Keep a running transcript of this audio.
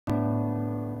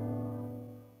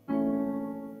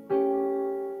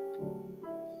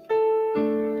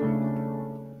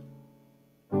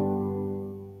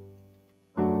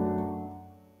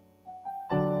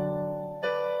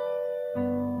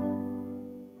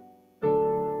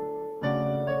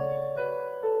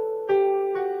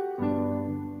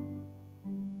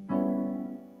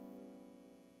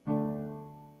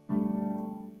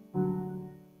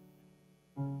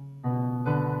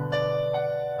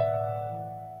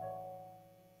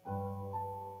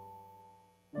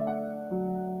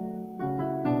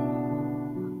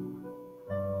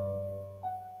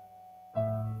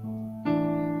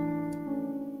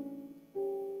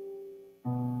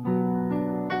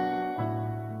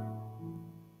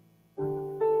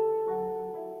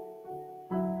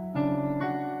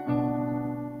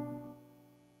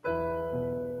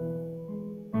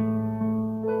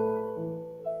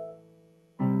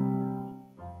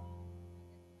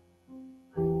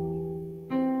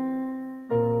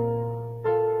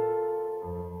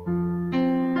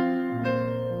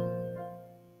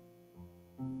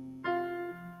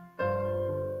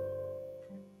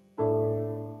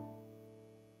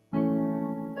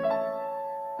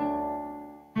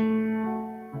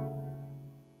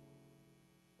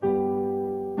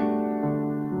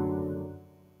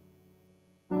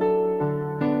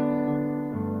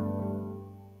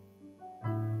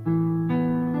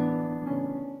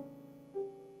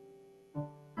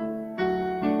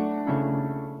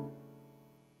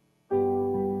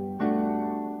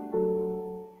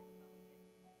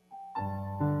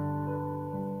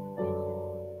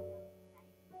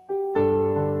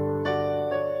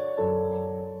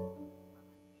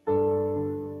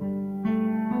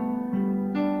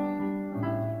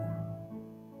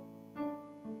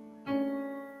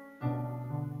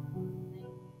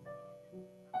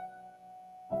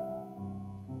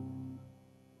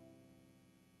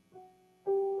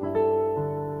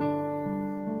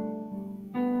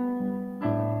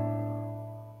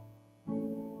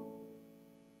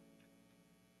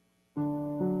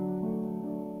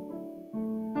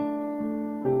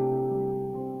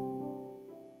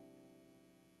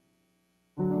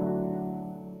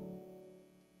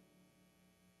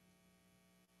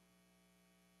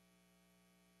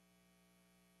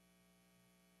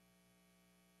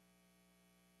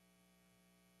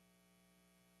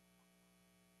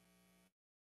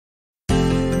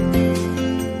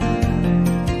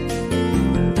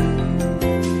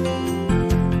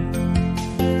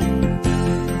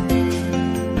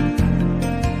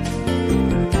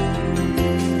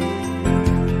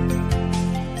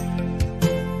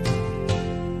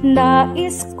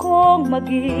Nais kong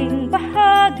maging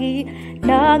bahagi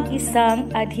ng isang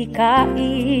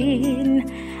adhikain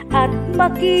at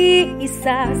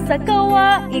makiisa sa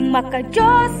gawaing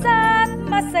makadiyos at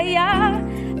masaya,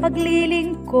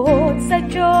 paglilingkod sa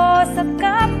Diyos at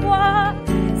kapwa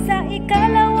sa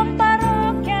ikalawang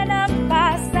parokya ng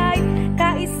Pasay,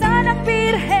 kaisa ng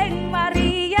Birheng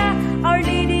Maria, Our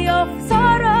Lady of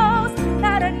Sorrows.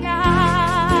 Tara na!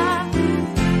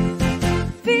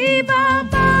 Viva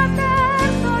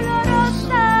Mater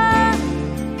Dolorosa,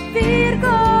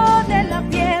 Virgo de la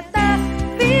Pieta.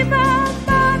 Viva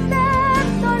Mater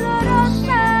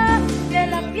Dolorosa de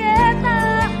la Pieta,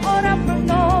 ora pro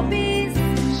nobis.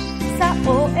 Sa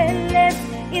OLS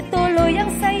ituloy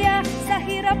ang saya, sa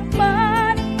hirap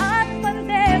man at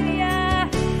pandemya.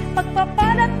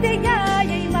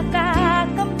 Pagpapalatiya'y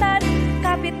makakamtan,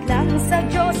 kapit lang sa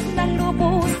Diyos ng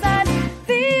lubusan.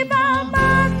 Viva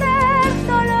Mater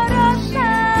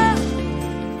Dolorosa,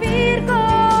 Virgo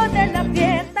de la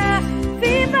Pieta.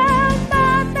 Viva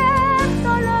Mater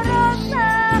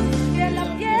Dolorosa de la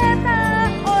Pieta,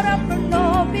 ora pro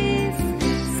nobis.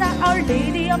 Sa Our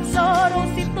Lady of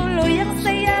Sorrows ituloy ang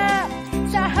saya,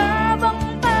 sa habang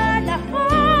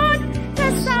panahon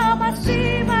kasama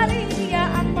si Maria,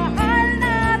 ang mahal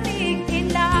nating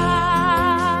ina.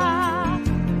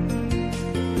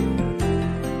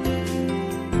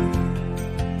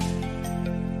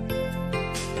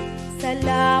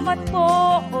 Salamat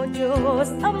po, O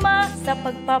Diyos Ama, sa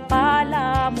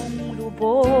pagpapala mong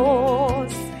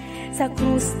lubos. Sa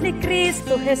krus ni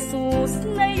Kristo Jesus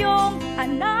na iyong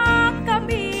anak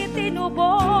kami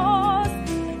tinubos.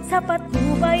 Sa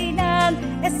patnubay ng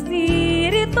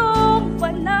Espiritong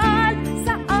Banal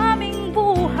sa aming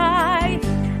buhay,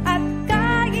 at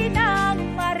kain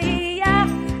ng Maria,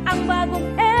 ang bagong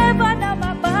Eva na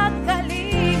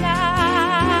mapagkalinga.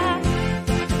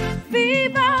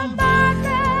 Viva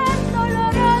Mater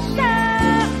Dolorosa,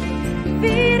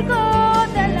 Virgo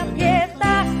de la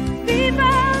Pieta.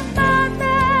 Viva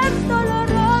Mater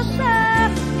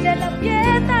Dolorosa de la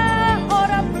Pieta,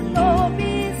 ora pro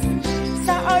nobis.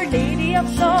 Sa Our Lady of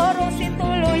Sorrows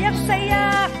ituloy ang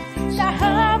saya, sa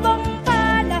habang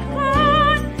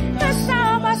panahon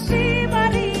kasama si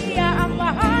Maria, ang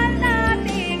mahal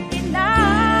nating ina.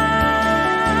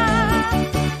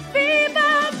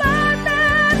 Viva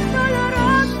Mater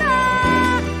Dolorosa,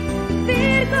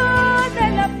 Virgo de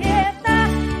la Pieta.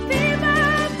 Viva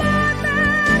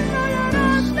Mater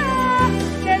Dolorosa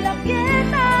de la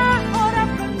Pieta, ora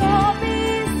pro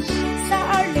nobis. Sa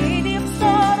Our Lady of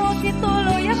Sorrows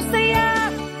ituloy ang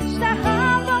saya, sa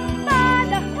habang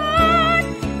panahon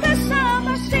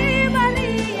kasama si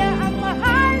Maria, ang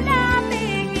mahal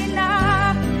nating ina.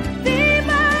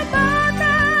 Viva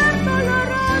Mater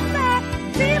Dolorosa,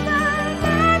 Viva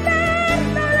Mater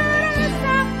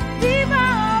Dolorosa, Viva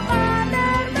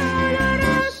Mater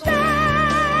Dolorosa,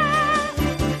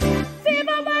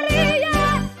 Viva Maria.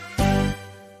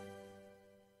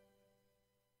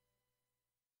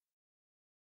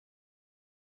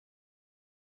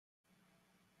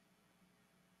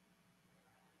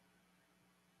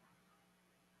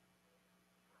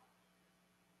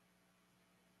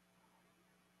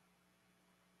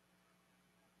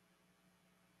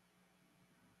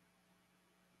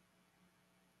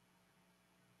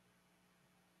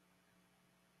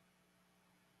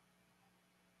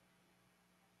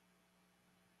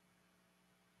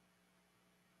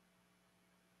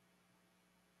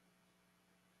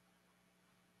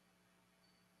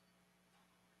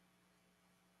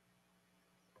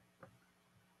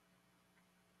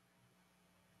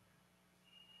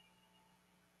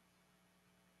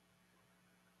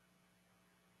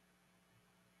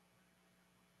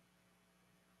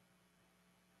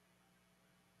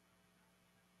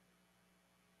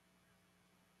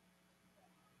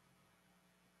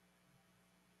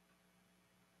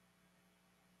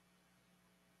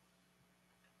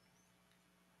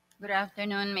 Good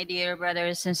afternoon, my dear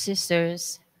brothers and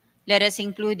sisters. Let us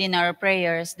include in our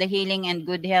prayers the healing and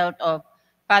good health of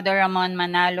Father Ramon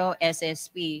Manalo,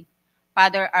 SSP,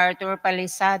 Father Arthur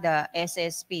Palisada,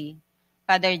 SSP,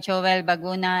 Father Joel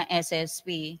Baguna,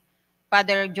 SSP,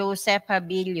 Father Joseph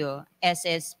Habilio,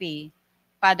 SSP,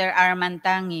 Father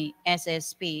Armantangi,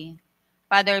 SSP,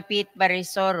 Father Pete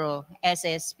Barisoro,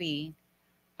 SSP,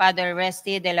 Father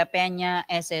Resty de la Peña,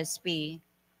 SSP,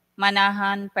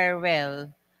 Manahan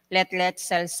Perwell, Letlet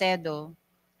Salcedo,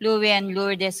 Luen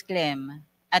Lourdes Clem,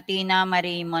 Atina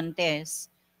Marie Montes,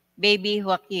 Baby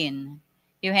Joaquin,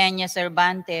 Eugenia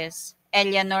Cervantes,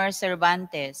 Eleanor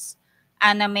Cervantes,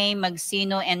 Ana May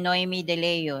Magsino and Noemi De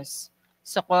Leos,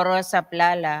 Socorro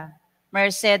Saplala,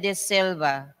 Mercedes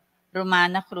Silva,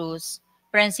 Romana Cruz,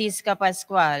 Francisca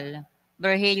Pascual,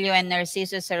 Virgilio and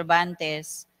Narciso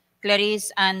Cervantes, Clarice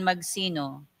Ann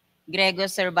Magsino, Grego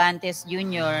Cervantes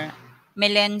Jr.,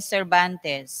 Melen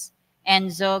Cervantes,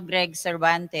 Enzo Greg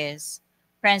Cervantes,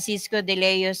 Francisco de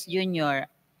Leos Jr.,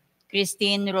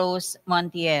 Christine Rose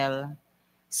Montiel.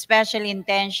 Special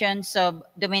intentions of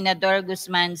Dominador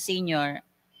Guzman Sr.,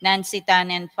 Nancy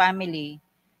Tan and family,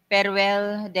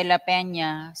 Peruel de la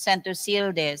Peña, Santos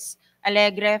Sildes,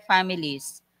 Alegre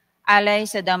families, alay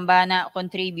sa Dambana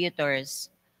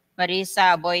contributors,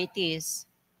 Marisa Aboitis,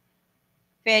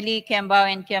 Feli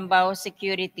Kembao and Kembao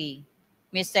Security,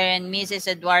 Mr. and Mrs.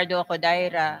 Eduardo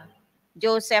Codaira,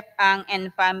 Joseph Ang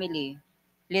and family,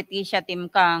 Leticia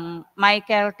Timkang,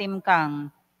 Michael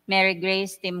Timkang, Mary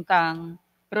Grace Timkang,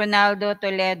 Ronaldo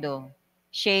Toledo,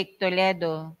 Sheikh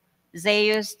Toledo,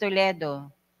 Zeus Toledo,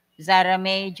 Zara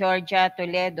May Georgia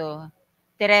Toledo,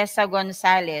 Teresa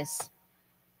Gonzalez,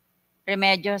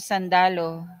 Remedios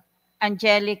Sandalo,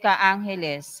 Angelica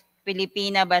Angeles,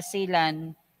 Pilipina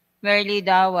Basilan, Merly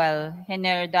Dawal,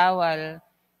 Hener Dawal,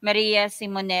 Maria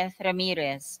Simoneth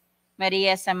Ramirez,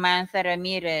 Maria Samantha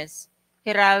Ramirez,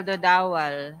 Geraldo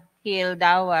Dawal, Hil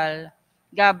Dawal,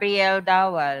 Gabriel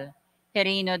Dawal,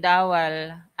 Herino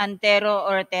Dawal, Antero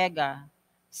Ortega,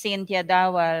 Cynthia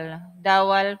Dawal,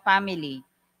 Dawal family,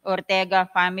 Ortega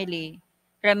family,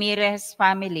 Ramirez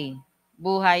family,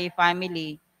 Buhay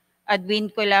family,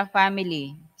 Adwincula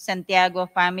family, Santiago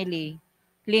family,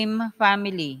 Lim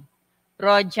family,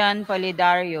 Rojan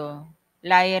Polidario,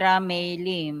 Lyra May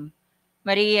Lim,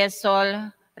 Maria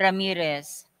Sol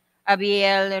Ramirez,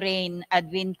 Abiel Rain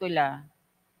Adwincula,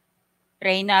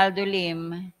 Reynaldo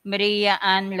Lim, Maria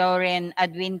Ann Lauren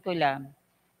Adwincula,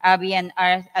 Abian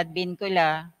Arth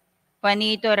Adwincula,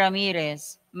 Juanito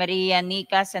Ramirez, Maria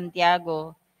Nica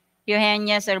Santiago,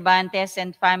 Eugenia Cervantes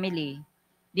and family,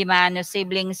 Dimano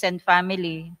siblings and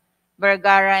family,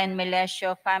 Vergara and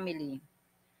Melesio family.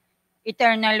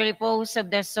 Eternal repose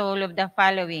of the soul of the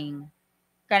following: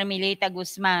 Carmelita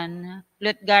Guzman,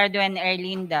 Lutgardo and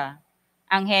Erlinda,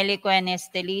 Angelico and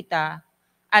Estelita,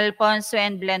 Alfonso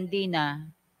and Blandina,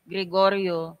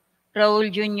 Gregorio,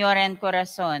 Raul Jr. and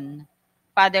Corazon,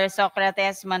 Father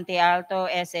Socrates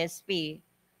Montealto, SSP,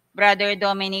 Brother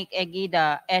Dominic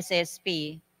Egida,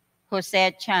 SSP,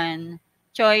 Jose Chan,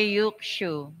 Choi Yuk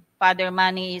Shu, Father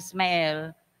Manny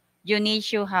Ismael,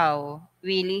 Junicio Hao,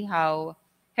 Willie Hao,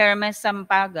 Hermes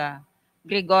Sampaga,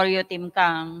 Gregorio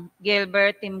Timkang,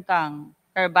 Gilbert Timkang,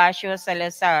 Herbacio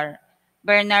Salazar,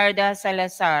 Bernarda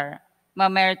Salazar,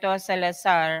 Mamerto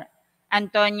Salazar,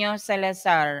 Antonio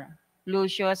Salazar,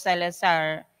 Lucio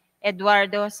Salazar,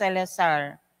 Eduardo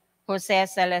Salazar, Jose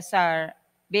Salazar,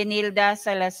 Benilda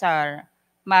Salazar,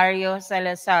 Mario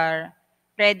Salazar,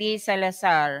 Freddy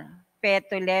Salazar, Pe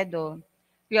Toledo,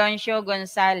 Leoncio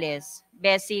Gonzalez,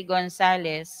 Bessie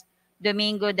Gonzalez,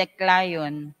 Domingo de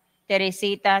Clayon,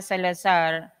 Teresita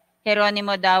Salazar,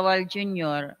 Jeronimo Dawal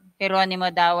Jr., Jeronimo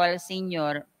Dawal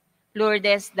Sr.,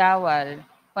 Lourdes Dawal,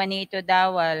 Juanito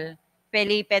Dawal,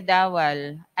 Felipe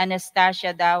Dawal,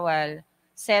 Anastasia Dawal,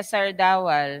 Cesar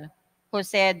Dawal,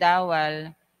 Jose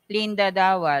Dawal, Linda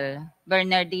Dawal,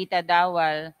 Bernardita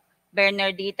Dawal,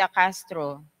 Bernardita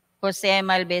Castro, Jose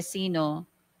Malvecino,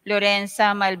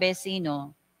 Lorenza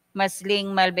Malvecino,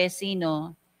 Masling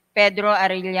Malvecino, Pedro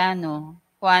Arellano,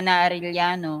 Juana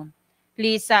Arellano,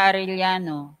 Lisa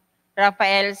Arellano,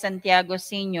 Rafael Santiago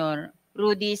Sr.,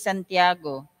 Rudy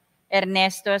Santiago,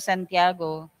 Ernesto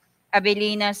Santiago,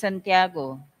 Abelina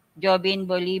Santiago, Jobin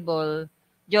Bolibol,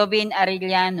 Jobin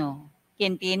Arellano,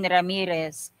 Quintin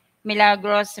Ramirez,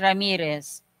 Milagros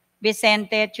Ramirez,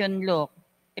 Vicente Chunlok,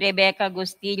 Rebecca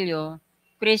Gustillo,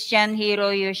 Christian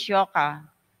Hiro Yoshioka,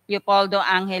 Leopoldo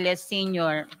Angeles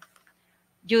Sr.,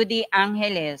 Judy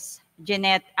Angeles,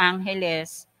 Jeanette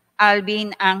Angeles,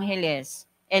 Alvin Angeles,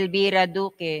 Elvira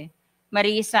Duque,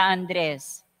 Marisa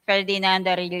Andres, Ferdinand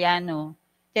Arellano,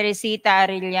 Teresita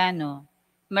Arellano,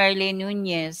 Merlin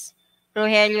Nunez,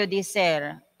 Rogelio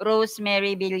Dicer,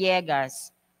 Rosemary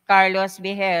Villegas, Carlos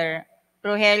Biher,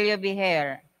 Rogelio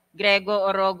Biher, Grego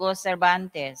Orogo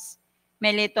Cervantes,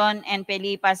 Meliton and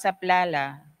Felipa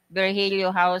Saplala,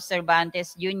 Virgilio House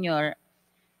Cervantes Jr.,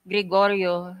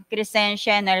 Gregorio,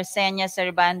 Crescencia and Arsenia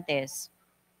Cervantes,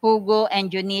 Hugo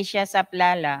and Junicia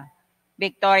Saplala,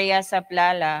 Victoria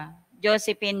Saplala,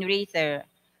 Josephine Reither,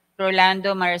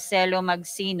 Rolando Marcelo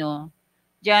Magsino,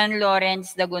 John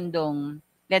Lawrence Dagundong,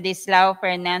 Ladislao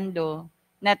Fernando,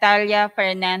 Natalia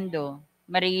Fernando,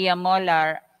 Maria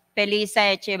Molar,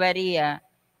 Felisa Echevarria,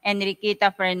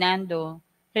 Enriqueta Fernando,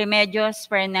 Remedios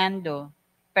Fernando,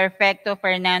 Perfecto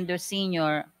Fernando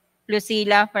Sr.,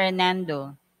 Lucila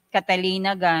Fernando,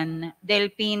 Catalina Gan,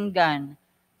 Delphine Gan,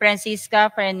 Francisca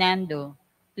Fernando,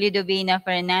 Lidovina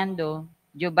Fernando,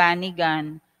 Giovanni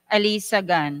Gan, Alisa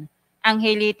Gan,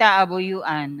 Angelita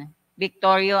Abuyuan,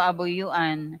 Victorio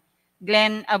Abuyuan,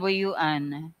 Glenn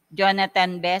Abuyuan,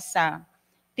 Jonathan Besa,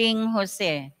 Ting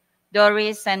Jose,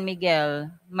 Doris San Miguel,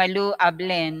 Malu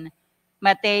Ablen,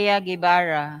 Matea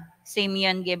Guevara,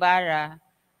 Simeon Guevara,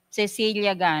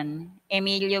 Cecilia Gan,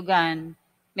 Emilio Gan,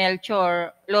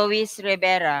 Melchor, Lois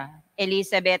Rivera,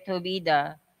 Elizabeth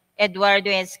Hubida, Eduardo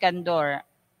Escandor,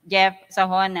 Jeff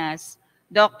Sahonas,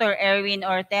 Dr. Erwin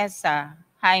Orteza,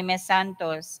 Jaime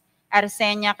Santos,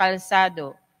 Arsenia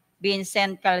Calzado,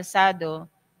 Vincent Calzado,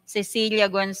 Cecilia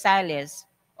Gonzalez,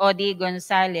 Odi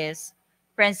Gonzalez,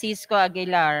 Francisco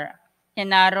Aguilar,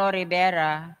 Genaro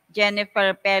Rivera,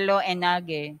 Jennifer Pelo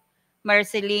Enage,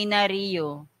 Marcelina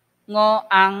Rio, Ngo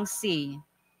Ang Si,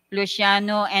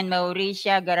 Luciano and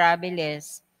Mauricia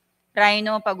Garabeles,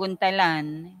 Rhino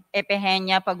Paguntalan,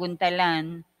 Epigenia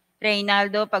Paguntalan,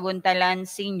 Reynaldo Paguntalan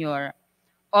Sr.,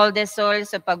 all the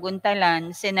souls of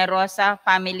Paguntalan, Cinerosa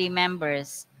family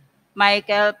members,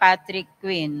 Michael Patrick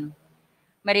Quinn,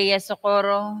 Maria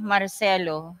Socorro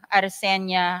Marcelo,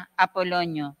 Arsenia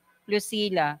Apolonio,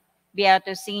 Lucila,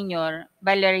 Beato Sr.,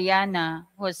 Valeriana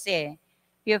Jose,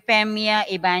 Euphemia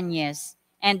Ibanez,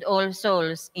 and all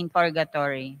souls in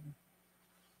purgatory.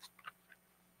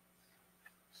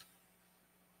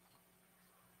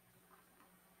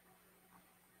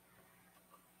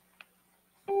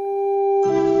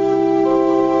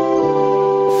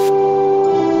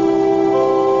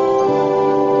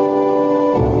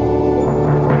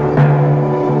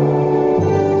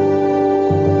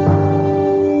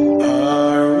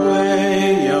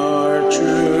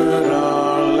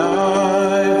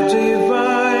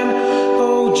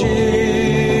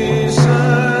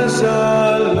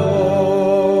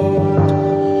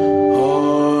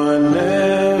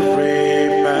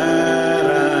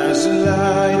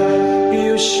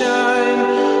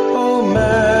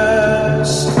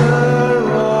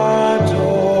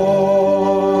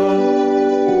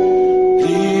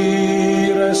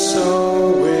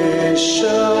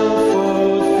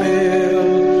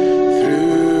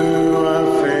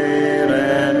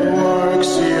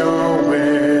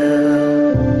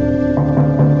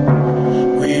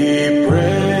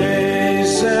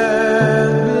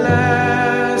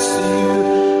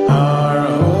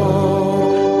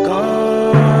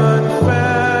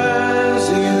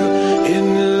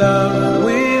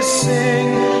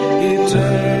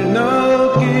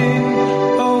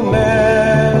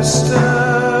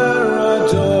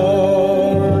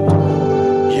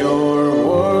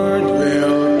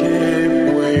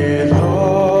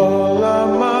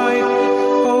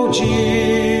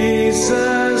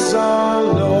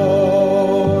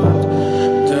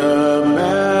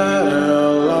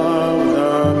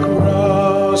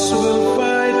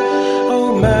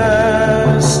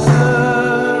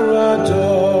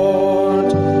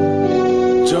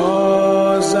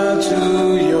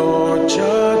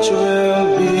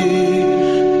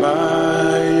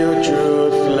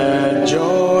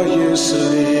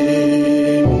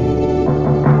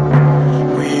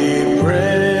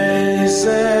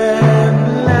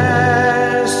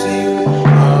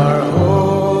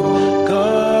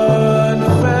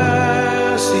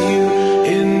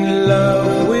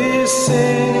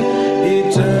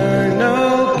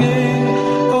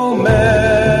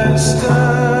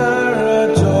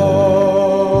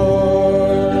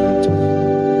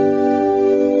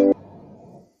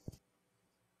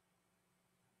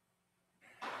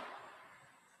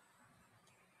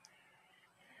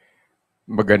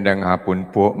 Magandang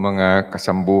hapon po mga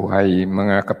kasambuhay,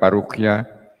 mga kaparokya,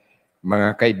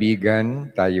 mga kaibigan.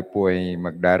 Tayo po ay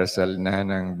magdarasal na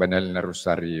ng banal na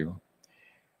rosaryo.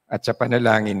 At sa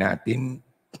panalangin natin,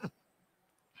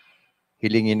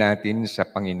 hilingin natin sa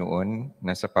Panginoon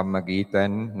na sa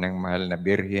pamagitan ng mahal na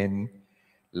Birhen,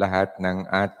 lahat ng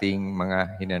ating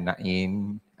mga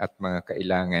hinanain at mga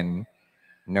kailangan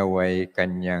naway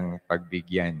kanyang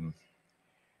pagbigyan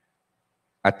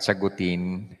at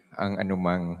sagutin ang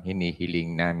anumang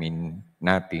hinihiling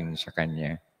natin sa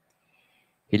Kanya.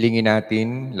 Hilingin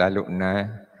natin lalo na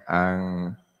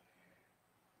ang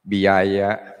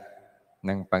biyaya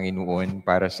ng Panginoon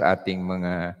para sa ating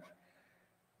mga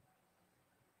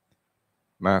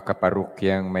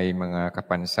kaparokyang may mga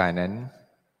kapansanan,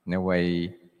 naway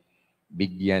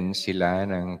bigyan sila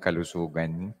ng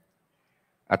kalusugan,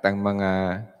 at ang mga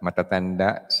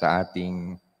matatanda sa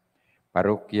ating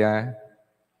parokya,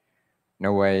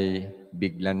 naway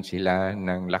biglan sila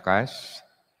ng lakas,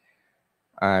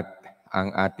 at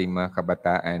ang ating mga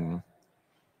kabataan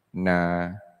na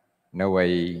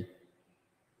naway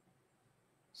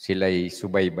sila'y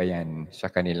subaybayan sa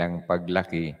kanilang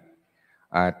paglaki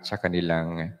at sa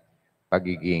kanilang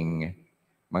pagiging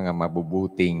mga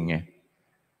mabubuting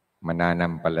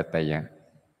mananampalataya.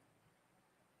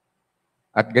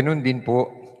 At ganun din po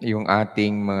yung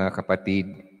ating mga kapatid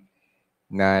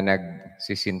na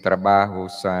nagsisintrabaho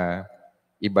sa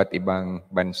iba't ibang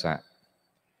bansa.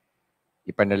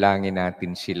 Ipanalangin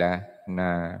natin sila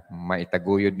na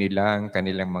maitaguyod nila ang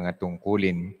kanilang mga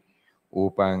tungkulin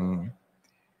upang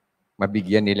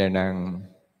mabigyan nila ng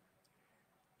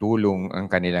tulong ang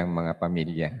kanilang mga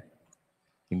pamilya.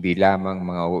 Hindi lamang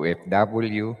mga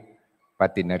OFW,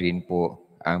 pati na rin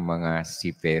po ang mga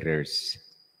seafarers.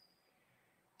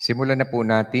 Simulan na po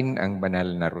natin ang banal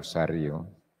na rosaryo.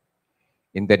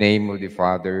 In the name of the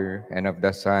Father, and of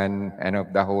the Son, and of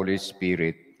the Holy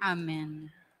Spirit. Amen.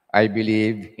 I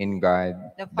believe in God,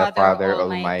 The the Father Father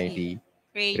Almighty,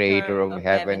 Almighty, creator of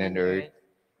heaven and earth,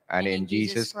 and in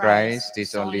Jesus Christ,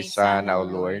 His only Son, our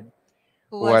Lord,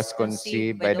 who was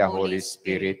conceived by the Holy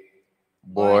Spirit,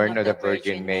 born of the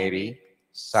Virgin Mary,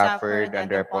 suffered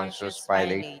under Pontius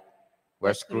Pilate,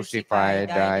 was crucified,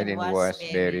 died, and was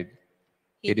buried.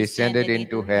 He descended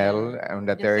into hell, and on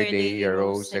the third day he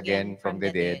arose again from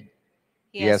the dead.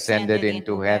 He ascended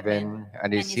into heaven,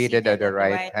 and is seated at the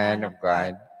right hand of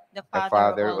God, the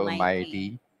Father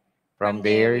Almighty. From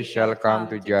there he shall come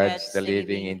to judge the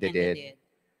living and the dead.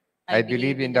 I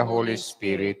believe in the Holy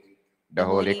Spirit, the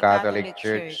Holy Catholic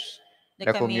Church,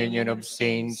 the communion of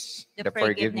saints, the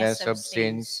forgiveness of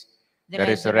sins, the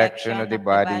resurrection of the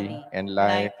body, and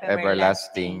life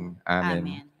everlasting.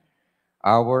 Amen.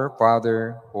 Our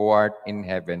Father, who art in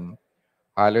heaven,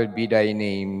 hallowed be thy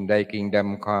name. Thy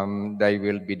kingdom come, thy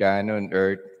will be done on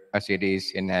earth as it is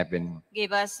in heaven.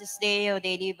 Give us this day our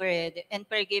daily bread, and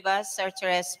forgive us our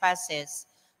trespasses,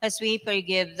 as we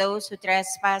forgive those who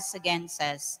trespass against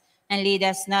us. And lead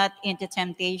us not into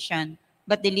temptation,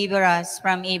 but deliver us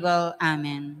from evil.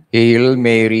 Amen. Hail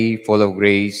Mary, full of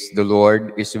grace, the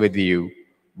Lord is with you.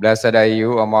 Blessed are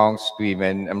you amongst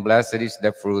women, and blessed is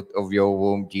the fruit of your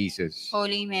womb, Jesus.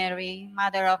 Holy Mary,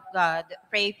 Mother of God,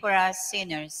 pray for us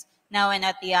sinners, now and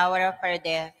at the hour of our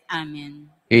death. Amen.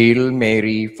 Hail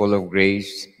Mary, full of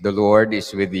grace, the Lord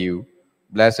is with you.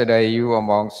 Blessed are you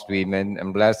amongst women,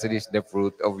 and blessed is the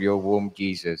fruit of your womb,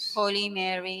 Jesus. Holy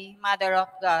Mary, Mother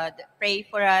of God, pray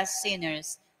for us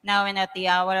sinners, now and at the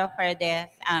hour of our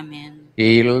death. Amen.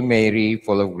 Hail Mary,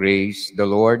 full of grace, the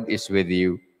Lord is with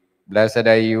you. Blessed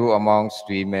are you amongst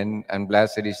women, and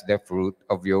blessed is the fruit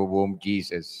of your womb,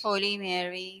 Jesus. Holy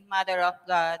Mary, Mother of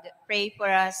God, pray for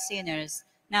us sinners,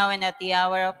 now and at the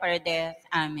hour of our death.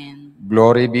 Amen.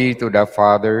 Glory be to the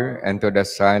Father, and to the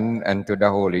Son, and to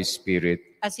the Holy Spirit.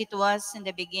 As it was in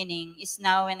the beginning, is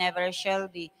now, and ever shall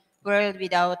be, world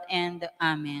without end.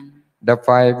 Amen. The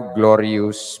five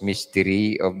glorious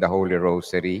mystery of the Holy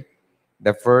Rosary.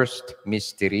 The first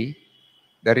mystery,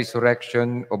 the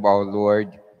resurrection of our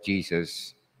Lord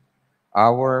Jesus.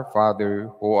 Our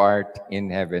Father, who art in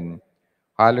heaven,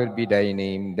 hallowed be thy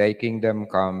name. Thy kingdom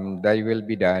come, thy will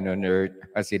be done on earth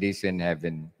as it is in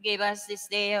heaven. Give us this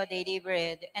day our daily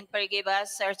bread, and forgive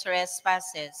us our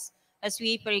trespasses, as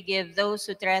we forgive those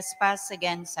who trespass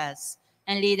against us.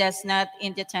 And lead us not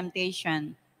into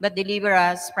temptation, but deliver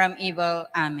us from evil.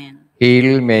 Amen.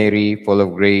 Hail Mary, full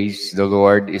of grace, the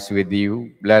Lord is with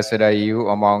you. Blessed are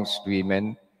you amongst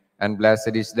women, and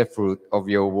blessed is the fruit of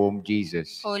your womb,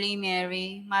 Jesus. Holy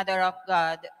Mary, Mother of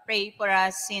God, pray for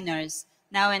us sinners,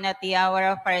 now and at the hour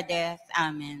of our death.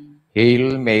 Amen.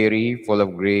 Hail Mary, full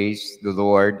of grace, the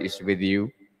Lord is with you.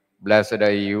 Blessed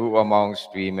are you amongst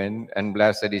women, and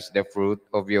blessed is the fruit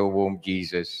of your womb,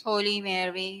 Jesus. Holy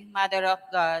Mary, Mother of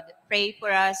God, pray for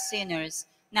us sinners,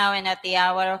 now and at the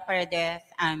hour of our death.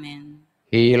 Amen.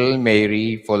 Hail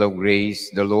Mary, full of grace,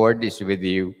 the Lord is with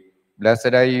you.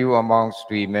 Blessed are you amongst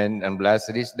women, and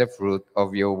blessed is the fruit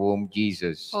of your womb,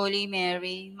 Jesus. Holy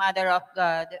Mary, Mother of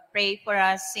God, pray for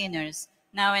us sinners,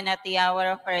 now and at the hour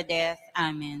of our death.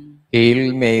 Amen.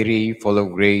 Hail Mary, full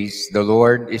of grace, the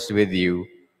Lord is with you.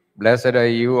 Blessed are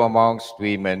you amongst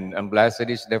women, and blessed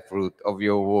is the fruit of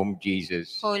your womb,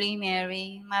 Jesus. Holy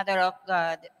Mary, Mother of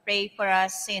God, pray for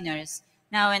us sinners,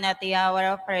 now and at the hour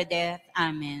of our death.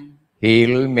 Amen.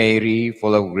 Hail Mary,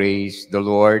 full of grace, the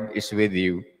Lord is with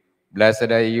you.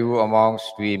 Blessed are you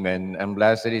amongst women, and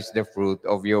blessed is the fruit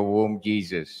of your womb,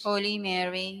 Jesus. Holy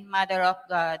Mary, Mother of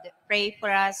God, pray for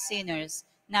us sinners,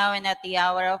 now and at the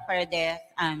hour of our death.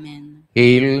 Amen.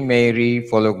 Hail Mary,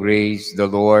 full of grace, the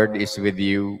Lord is with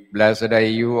you. Blessed are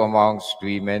you amongst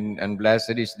women, and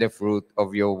blessed is the fruit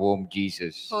of your womb,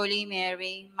 Jesus. Holy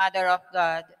Mary, Mother of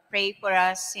God, pray for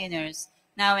us sinners,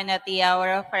 now and at the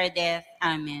hour of our death.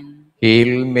 Amen.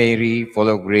 Hail Mary, full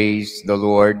of grace, the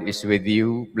Lord is with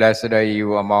you. Blessed are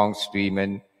you amongst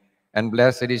women, and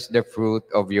blessed is the fruit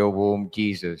of your womb,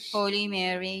 Jesus. Holy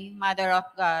Mary, Mother of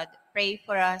God, pray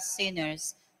for us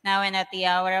sinners, now and at the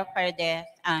hour of our death.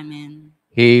 Amen.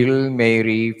 Hail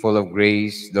Mary, full of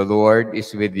grace, the Lord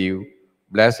is with you.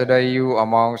 Blessed are you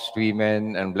amongst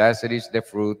women, and blessed is the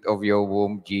fruit of your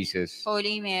womb, Jesus.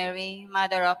 Holy Mary,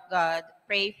 Mother of God,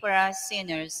 pray for us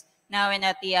sinners, now and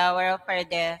at the hour of our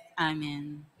death.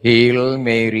 Amen. Hail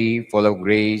Mary, full of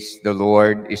grace, the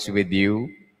Lord is with you.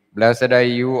 Blessed are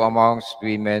you amongst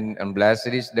women, and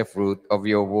blessed is the fruit of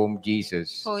your womb,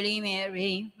 Jesus. Holy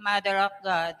Mary, Mother of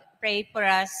God, pray for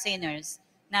us sinners,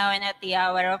 now and at the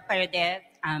hour of our death.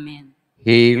 Amen.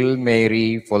 Hail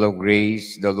Mary, full of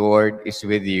grace, the Lord is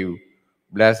with you.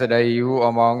 Blessed are you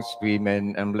amongst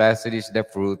women, and blessed is the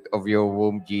fruit of your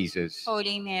womb, Jesus.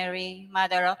 Holy Mary,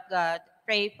 Mother of God,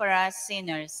 pray for us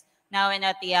sinners, now and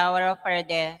at the hour of our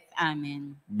death.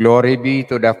 Amen. Glory be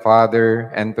to the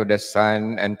Father, and to the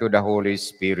Son, and to the Holy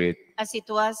Spirit. As it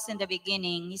was in the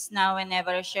beginning, is now, and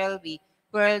ever shall be,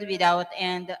 world without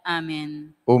end.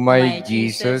 Amen. O my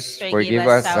Jesus, forgive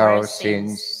us our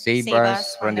sins, save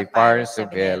us from the fires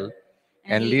of hell,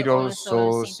 and lead all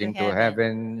souls into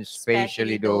heaven,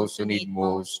 especially those who need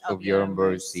most of your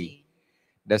mercy.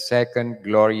 The second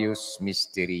glorious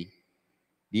mystery,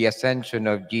 the ascension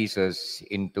of Jesus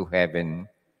into heaven.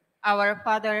 Our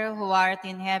Father who art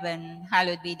in heaven,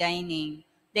 hallowed be thy name.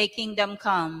 Thy kingdom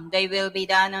come, thy will be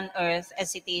done on earth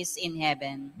as it is in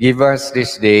heaven. Give us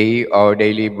this day our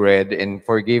daily bread, and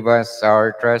forgive us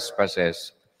our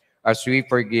trespasses, as we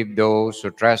forgive those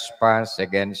who trespass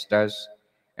against us.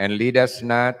 And lead us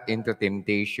not into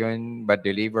temptation, but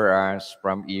deliver us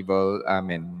from evil.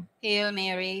 Amen. Hail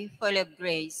Mary, full of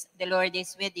grace, the Lord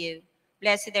is with you.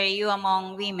 Blessed are you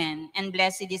among women, and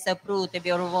blessed is the fruit of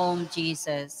your womb,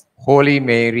 Jesus. Holy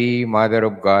Mary, Mother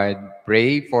of God,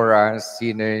 pray for us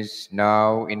sinners,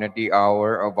 now and at the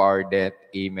hour of our death.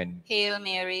 Amen. Hail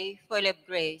Mary, full of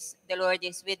grace, the Lord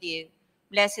is with you.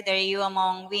 Blessed are you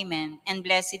among women, and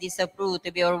blessed is the fruit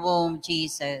of your womb,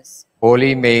 Jesus.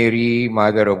 Holy Mary,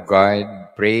 Mother of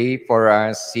God, pray for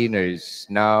us sinners,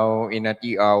 now and at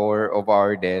the hour of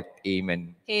our death.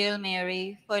 Amen. Hail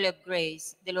Mary, full of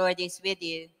grace, the Lord is with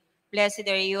you. Blessed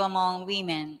are you among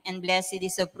women, and blessed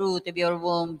is the fruit of your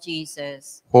womb,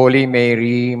 Jesus. Holy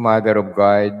Mary, Mother of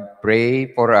God, pray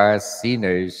for us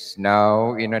sinners,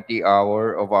 now and at the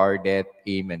hour of our death.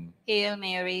 Amen. Hail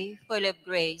Mary, full of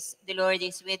grace, the Lord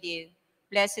is with you.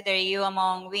 Blessed are you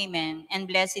among women, and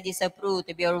blessed is the fruit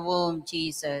of your womb,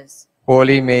 Jesus.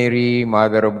 Holy Mary,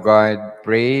 Mother of God,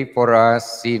 pray for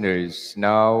us sinners,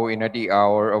 now and at the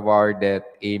hour of our death.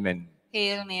 Amen.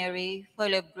 Hail Mary,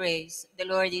 full of grace, the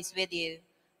Lord is with you.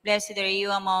 Blessed are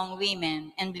you among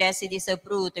women, and blessed is the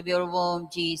fruit of your womb,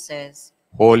 Jesus.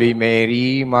 Holy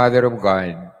Mary, Mother of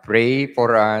God, pray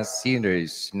for us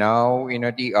sinners, now and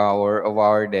at the hour of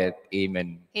our death.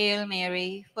 Amen. Hail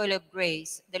Mary, full of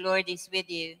grace, the Lord is with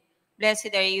you.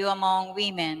 Blessed are you among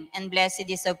women, and blessed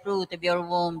is the fruit of your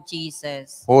womb,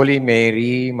 Jesus. Holy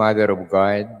Mary, Mother of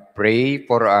God, pray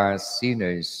for us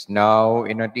sinners, now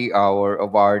and at the hour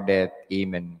of our death.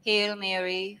 Amen. Hail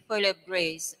Mary, full of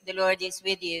grace, the Lord is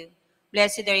with you.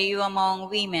 Blessed are you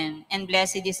among women, and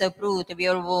blessed is the fruit of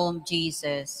your womb,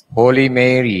 Jesus. Holy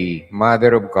Mary,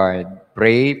 Mother of God,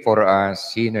 pray for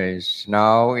us sinners,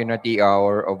 now and at the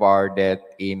hour of our death.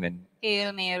 Amen.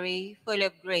 Hail Mary, full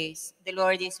of grace, the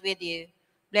Lord is with you.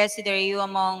 Blessed are you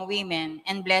among women,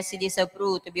 and blessed is the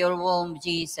fruit of your womb,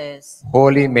 Jesus.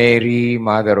 Holy Mary,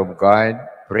 Mother of God,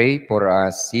 pray for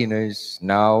us sinners,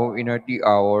 now and at the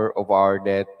hour of our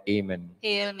death. Amen.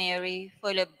 Hail Mary,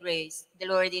 full of grace, the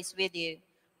Lord is with you.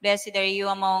 Blessed are you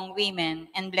among women,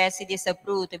 and blessed is the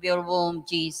fruit of your womb,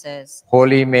 Jesus.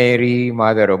 Holy Mary,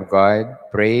 Mother of God,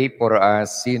 pray for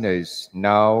us sinners,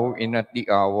 now and at the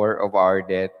hour of our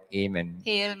death. Amen.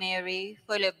 Hail Mary,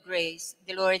 full of grace,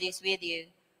 the Lord is with you.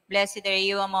 Blessed are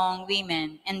you among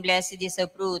women, and blessed is the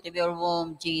fruit of your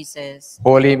womb, Jesus.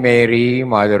 Holy Mary,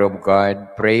 Mother of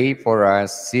God, pray for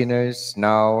us sinners,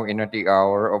 now and at the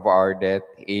hour of our death.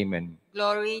 Amen.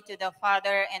 Glory to the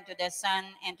Father, and to the Son,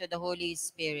 and to the Holy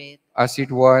Spirit. As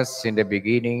it was in the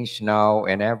beginnings, now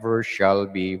and ever shall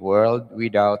be, world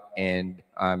without end.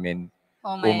 Amen.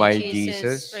 O O my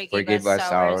Jesus, Jesus, forgive us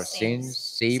our sins,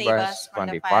 save us from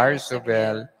the fires of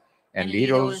hell, and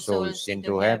lead all souls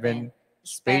into heaven,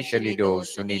 especially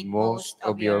those who need most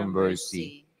of your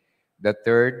mercy. The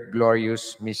third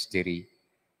glorious mystery,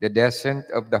 the descent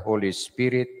of the Holy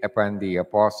Spirit upon the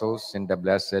apostles and the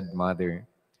Blessed Mother.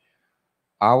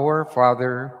 Our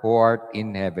Father who art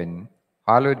in heaven,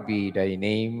 Hallowed be thy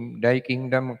name, thy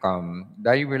kingdom come,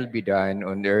 thy will be done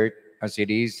on earth as it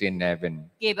is in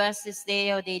heaven. Give us this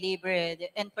day our daily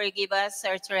bread, and forgive us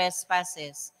our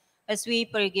trespasses, as we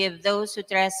forgive those who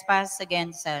trespass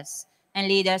against us.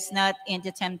 And lead us not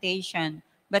into temptation,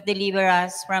 but deliver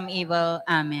us from evil.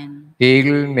 Amen.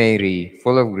 Hail Mary,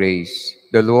 full of grace,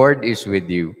 the Lord is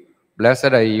with you.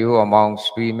 Blessed are you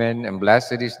amongst women, and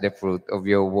blessed is the fruit of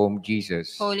your womb,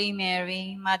 Jesus. Holy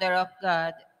Mary, Mother of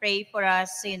God, pray for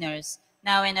us sinners,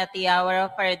 now and at the hour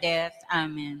of our death.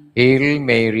 Amen. Hail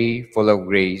Mary, full of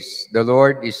grace, the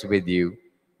Lord is with you.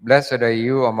 Blessed are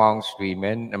you amongst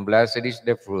women, and blessed is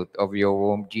the fruit of your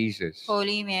womb, Jesus.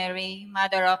 Holy Mary,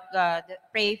 Mother of God,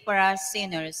 pray for us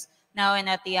sinners, now and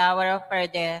at the hour of our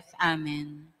death.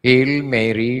 Amen. Hail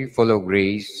Mary, full of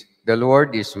grace, the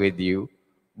Lord is with you.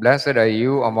 Blessed are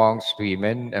you amongst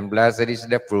women, and blessed is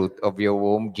the fruit of your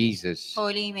womb, Jesus.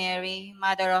 Holy Mary,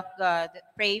 Mother of God,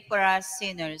 pray for us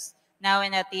sinners, now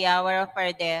and at the hour of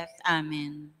our death.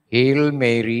 Amen. Hail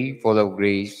Mary, full of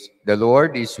grace, the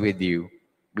Lord is with you.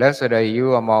 Blessed are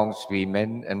you amongst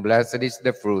women, and blessed is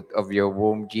the fruit of your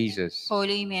womb, Jesus.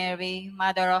 Holy Mary,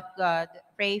 Mother of God,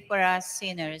 pray for us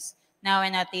sinners, now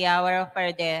and at the hour of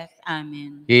our death.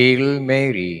 Amen. Hail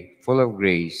Mary, full of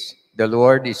grace, the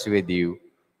Lord is with you.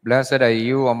 Blessed are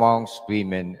you amongst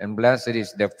women, and blessed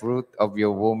is the fruit of your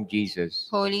womb, Jesus.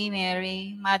 Holy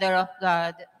Mary, Mother of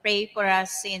God, pray for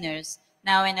us sinners,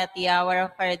 now and at the hour of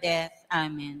our death.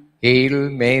 Amen. Hail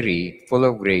Mary, full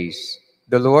of grace,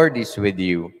 the Lord is with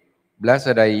you.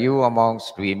 Blessed are you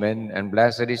amongst women, and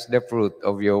blessed is the fruit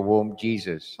of your womb,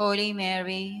 Jesus. Holy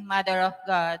Mary, Mother of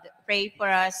God, pray for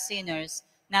us sinners,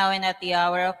 now and at the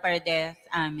hour of our death.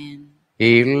 Amen.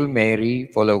 Hail Mary,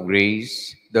 full of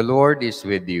grace, the Lord is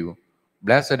with you.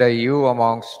 Blessed are you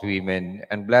amongst women,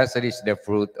 and blessed is the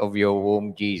fruit of your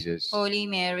womb, Jesus. Holy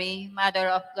Mary, Mother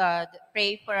of God,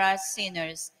 pray for us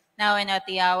sinners, now and at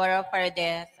the hour of our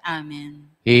death. Amen.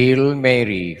 Hail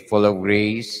Mary, full of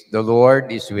grace, the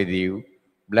Lord is with you.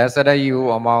 Blessed are you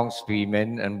amongst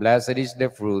women, and blessed is the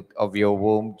fruit of your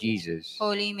womb, Jesus.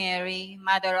 Holy Mary,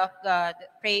 Mother of God,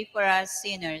 pray for us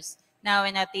sinners, now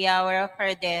and at the hour of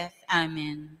our death.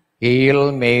 Amen.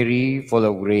 Hail Mary, full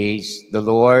of grace, the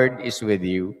Lord is with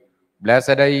you.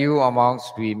 Blessed are you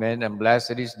amongst women, and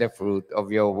blessed is the fruit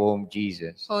of your womb,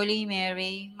 Jesus. Holy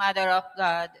Mary, Mother of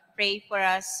God, pray for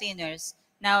us sinners,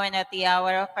 now and at the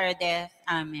hour of our death.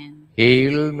 Amen.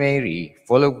 Hail Mary,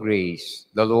 full of grace,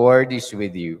 the Lord is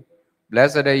with you.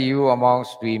 Blessed are you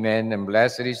amongst women, and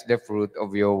blessed is the fruit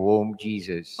of your womb,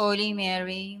 Jesus. Holy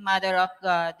Mary, Mother of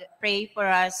God, pray for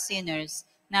us sinners,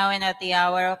 now and at the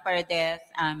hour of our death.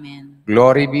 Amen.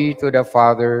 Glory be to the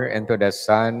Father, and to the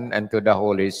Son, and to the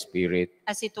Holy Spirit.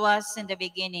 As it was in the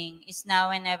beginning, is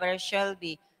now, and ever shall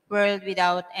be, world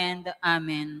without end.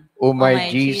 Amen. O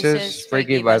my Jesus,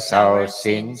 forgive us our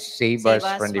sins, save us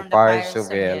from the fires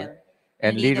of hell,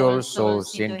 and lead all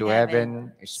souls into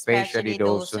heaven, especially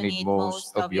those who need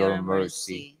most of your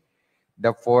mercy.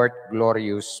 The fourth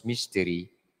glorious mystery,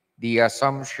 the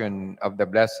Assumption of the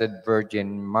Blessed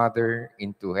Virgin Mother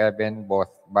into heaven, both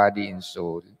body and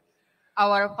soul.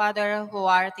 Our Father who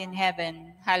art in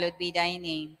heaven, hallowed be thy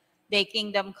name. Thy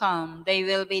kingdom come, thy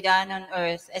will be done on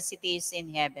earth as it is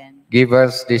in heaven. Give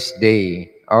us this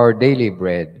day our daily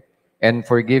bread, and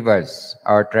forgive us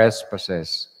our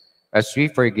trespasses, as we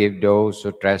forgive those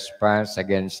who trespass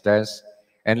against us.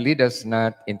 And lead us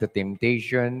not into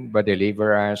temptation, but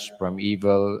deliver us from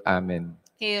evil. Amen.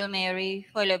 Hail Mary,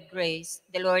 full of grace,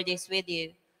 the Lord is with you.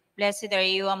 Blessed are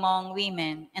you among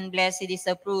women, and blessed is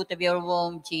the fruit of your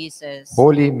womb, Jesus.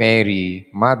 Holy Mary,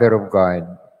 Mother of God,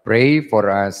 pray for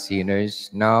us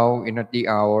sinners, now and at the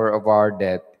hour of our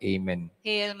death. Amen.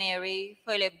 Hail Mary,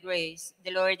 full of grace,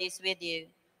 the Lord is with you.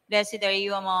 Blessed are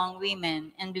you among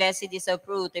women, and blessed is the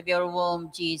fruit of your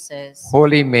womb, Jesus.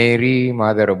 Holy Mary,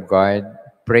 Mother of God,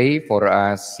 pray for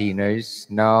us sinners,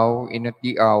 now and at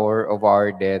the hour of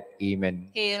our death. Amen.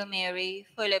 Hail Mary,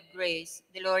 full of grace,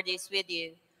 the Lord is with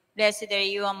you. Blessed are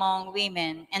you among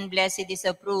women, and blessed is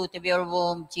the fruit of your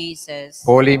womb, Jesus.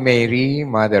 Holy Mary,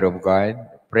 Mother of God,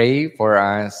 pray for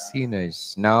us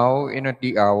sinners, now and at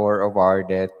the hour of our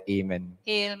death. Amen.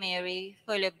 Hail Mary,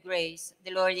 full of grace,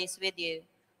 the Lord is with you.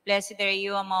 Blessed are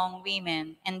you among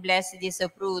women, and blessed is the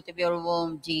fruit of your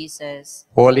womb, Jesus.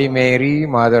 Holy Mary,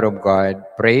 Mother of God,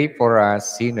 pray for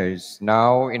us sinners,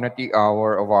 now and at the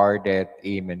hour of our death.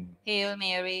 Amen. Hail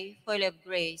Mary, full of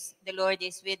grace, the Lord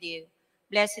is with you.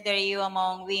 Blessed are you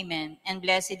among women, and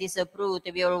blessed is the fruit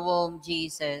of your womb,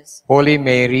 Jesus. Holy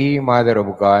Mary, Mother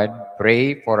of God,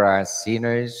 pray for us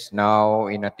sinners, now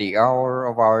and at the hour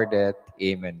of our death.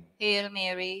 Amen. Hail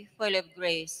Mary, full of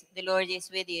grace, the Lord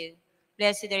is with you.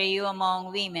 Blessed are you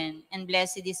among women, and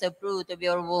blessed is the fruit of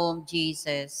your womb,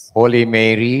 Jesus. Holy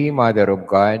Mary, Mother of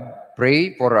God,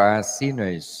 pray for us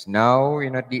sinners, now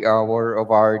and at the hour of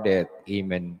our death.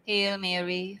 Amen. Hail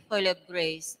Mary, full of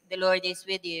grace, the Lord is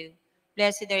with you.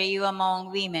 Blessed are you among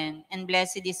women, and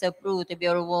blessed is the fruit of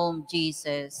your womb,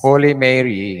 Jesus. Holy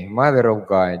Mary, Mother of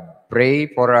God, pray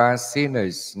for us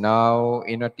sinners, now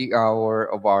and at the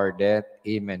hour of our death.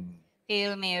 Amen.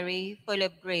 Hail Mary, full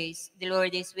of grace, the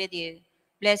Lord is with you.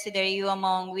 Blessed are you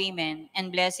among women,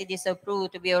 and blessed is the fruit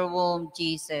of your womb,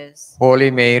 Jesus. Holy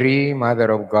Mary,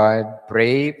 Mother of God,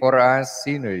 pray for us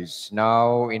sinners,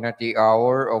 now and at the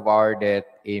hour of our death.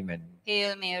 Amen.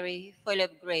 Hail Mary, full of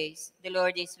grace, the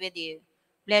Lord is with you.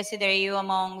 Blessed are you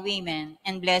among women,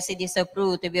 and blessed is the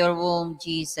fruit of your womb,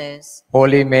 Jesus.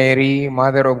 Holy Mary,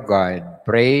 Mother of God,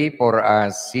 pray for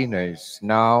us sinners,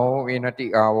 now and at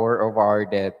the hour of our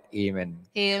death. Amen.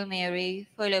 Hail Mary,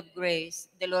 full of grace,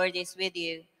 the Lord is with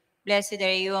you. Blessed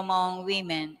are you among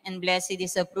women, and blessed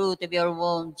is the fruit of your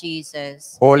womb,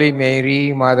 Jesus. Holy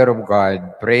Mary, Mother of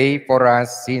God, pray for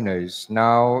us sinners,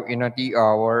 now and at the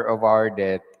hour of our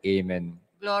death. Amen.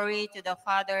 Glory to the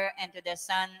Father, and to the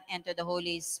Son, and to the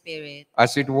Holy Spirit.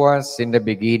 As it was in the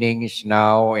beginning, is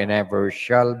now, and ever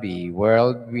shall be,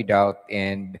 world without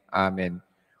end. Amen.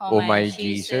 O my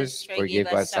Jesus, forgive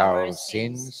us our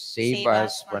sins, save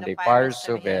us from the fires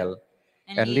of hell,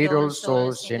 and lead all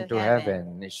souls into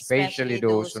heaven, especially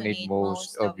those who need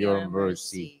most of your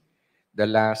mercy. The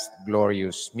last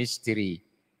glorious mystery,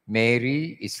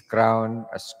 Mary is crowned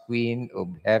as Queen of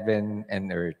heaven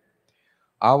and earth.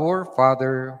 Our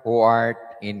Father, who art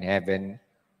in heaven,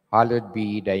 hallowed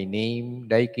be thy name,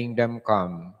 thy kingdom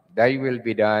come, thy will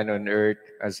be done on earth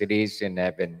as it is in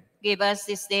heaven. Give us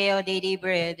this day our daily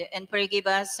bread, and forgive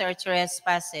us our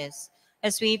trespasses,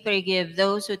 as we forgive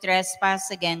those who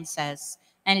trespass against us.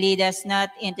 And lead us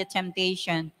not into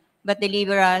temptation, but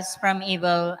deliver us from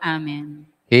evil. Amen.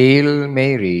 Hail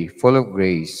Mary, full of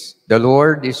grace, the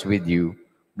Lord is with you.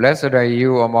 Blessed are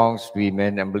you amongst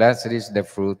women, and blessed is the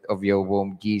fruit of your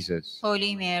womb, Jesus.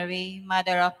 Holy Mary,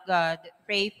 Mother of God,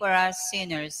 pray for us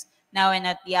sinners, now and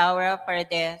at the hour of our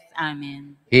death.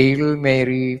 Amen. Hail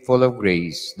Mary, full of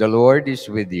grace, the Lord is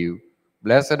with you.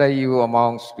 Blessed are you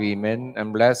amongst women,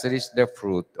 and blessed is the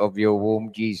fruit of your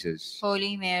womb, Jesus.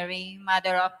 Holy Mary,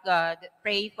 Mother of God,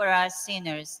 pray for us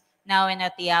sinners, now and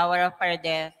at the hour of our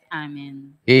death.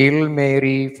 Amen. Hail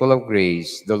Mary, full of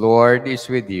grace, the Lord is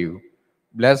with you.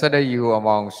 Blessed are you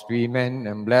amongst women,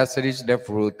 and blessed is the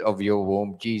fruit of your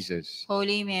womb, Jesus.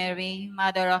 Holy Mary,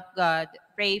 Mother of God,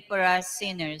 pray for us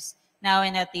sinners, now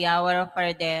and at the hour of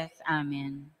our death.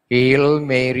 Amen. Hail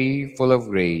Mary, full of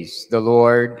grace, the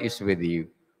Lord is with you.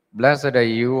 Blessed are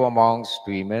you amongst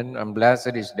women, and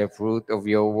blessed is the fruit of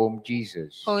your womb,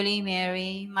 Jesus. Holy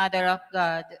Mary, Mother of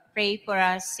God, pray for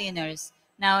us sinners,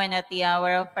 now and at the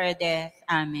hour of our death.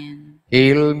 Amen.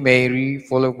 Hail Mary,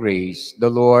 full of grace, the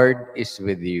Lord is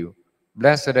with you.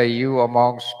 Blessed are you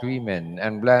amongst women,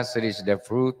 and blessed is the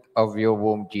fruit of your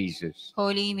womb, Jesus.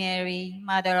 Holy Mary,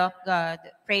 Mother of God,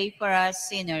 pray for us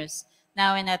sinners,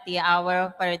 now and at the hour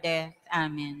of our death.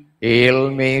 Amen. Hail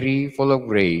Mary, full of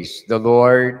grace, the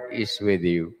Lord is with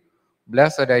you.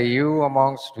 Blessed are you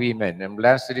amongst women, and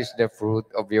blessed is the fruit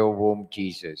of your womb,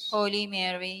 Jesus. Holy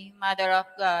Mary, Mother of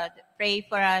God, pray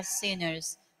for us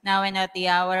sinners, now and at the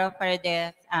hour of our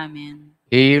death. Amen.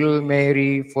 Hail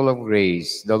Mary, full of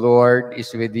grace, the Lord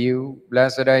is with you.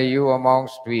 Blessed are you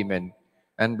amongst women,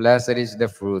 and blessed is the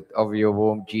fruit of your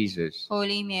womb, Jesus.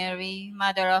 Holy Mary,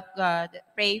 Mother of God,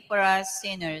 pray for us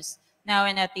sinners, now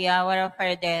and at the hour of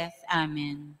our death.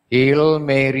 Amen. Hail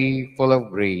Mary, full of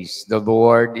grace, the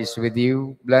Lord is with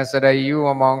you. Blessed are you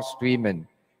amongst women,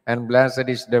 and blessed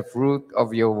is the fruit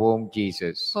of your womb,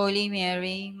 Jesus. Holy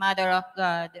Mary, Mother of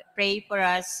God, pray for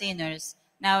us sinners,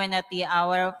 now and at the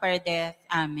hour of our death.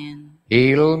 Amen.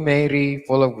 Hail Mary,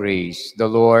 full of grace, the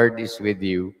Lord is with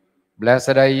you.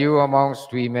 Blessed are you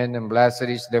amongst women, and blessed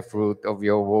is the fruit of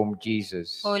your womb,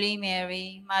 Jesus. Holy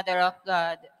Mary, Mother of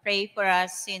God, pray for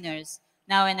us sinners,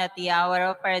 now and at the hour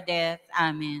of our death.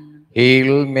 Amen.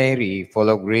 Hail Mary, full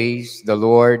of grace, the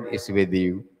Lord is with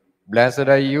you. Blessed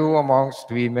are you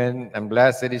amongst women, and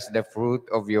blessed is the fruit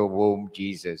of your womb,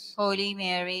 Jesus. Holy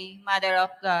Mary, Mother of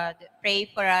God, pray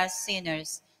for us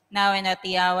sinners, now and at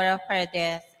the hour of our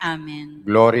death. Amen.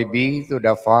 Glory be to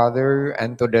the Father,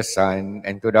 and to the Son,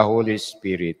 and to the Holy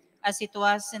Spirit. As it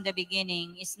was in the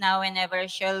beginning, is now, and ever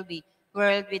shall be,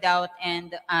 world without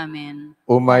end. Amen.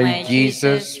 O my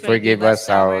Jesus, forgive us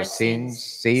our sins,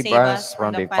 save us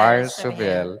from the fires of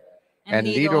hell, and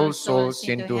lead all souls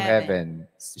into heaven,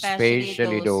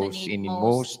 especially those in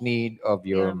most need of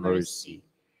your mercy.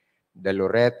 the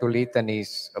Loreto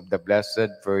Litanies of the Blessed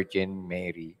Virgin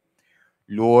Mary.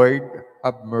 Lord,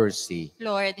 have mercy.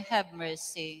 Lord, have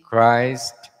mercy.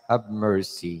 Christ, have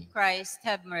mercy. Christ,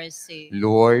 have mercy.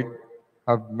 Lord,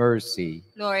 have mercy.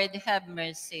 Lord, have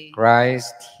mercy.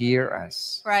 Christ, hear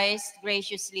us. Christ,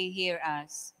 graciously hear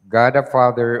us. God the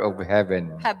Father of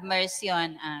heaven, Have mercy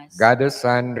on us. God the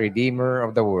Son, Redeemer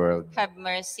of the world, Have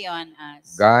mercy on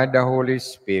us. God the Holy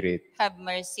Spirit, Have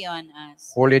mercy on us.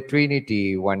 Holy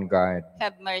Trinity, one God,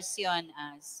 Have mercy on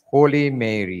us. Holy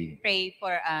Mary, Pray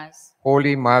for us.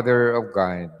 Holy Mother of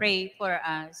God, Pray for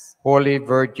us. Holy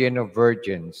Virgin of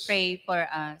Virgins, Pray for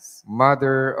us.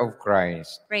 Mother of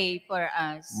Christ, Pray for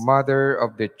us. Mother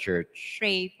of the Church,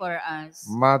 Pray for us.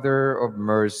 Mother of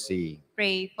Mercy,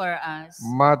 Pray for us.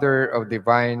 Mother of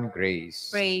Divine Grace,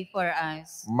 Pray for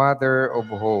us. Mother of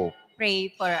Hope, Pray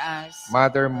for us.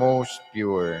 Mother most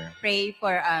pure, Pray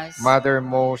for us. Mother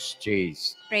most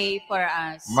chaste, Pray for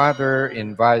us. Mother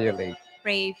inviolate,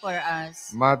 Pray for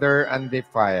us. Mother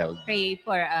undefiled, Pray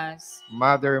for us.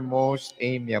 Mother most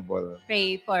amiable,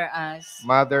 Pray for us.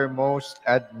 Mother most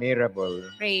admirable,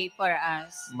 Pray for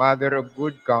us. Mother of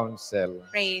good counsel,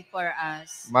 Pray for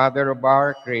us. Mother of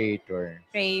our Creator,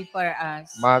 Pray for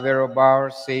us. Mother of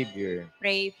our Savior,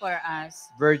 Pray for us.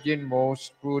 Virgin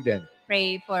most prudent,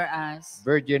 Pray for us.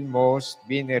 Virgin most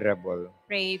venerable,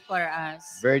 Pray for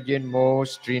us. Virgin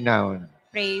most renowned,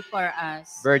 Pray for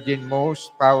us. Virgin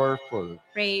most powerful,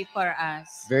 Pray for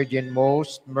us. Virgin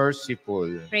most merciful,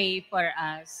 Pray for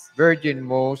us. Virgin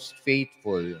most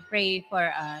faithful, Pray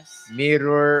for us.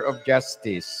 Mirror of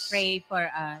justice, Pray for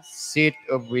us. Seat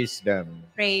of wisdom,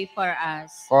 Pray for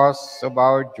us. Cause of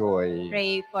our joy,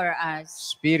 Pray for us.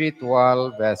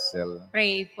 Spiritual vessel,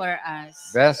 Pray for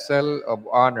us. Vessel of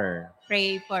honor,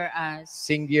 Pray for us.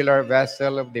 Singular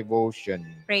vessel of devotion,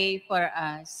 Pray for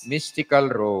us. Mystical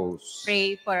rose,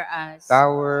 Pray for us.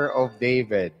 Tower of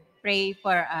David, Pray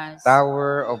for us.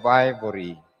 Tower of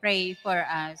ivory, Pray for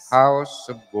us. House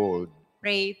of gold,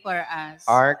 Pray for us.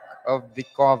 Ark of the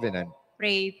covenant,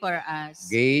 Pray for us.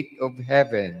 Gate of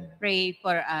heaven, Pray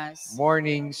for us.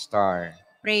 Morning star,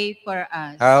 Pray for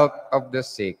us. Help of the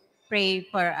sick, Pray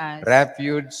for us.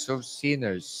 Refuge of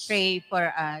sinners, Pray for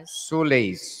us.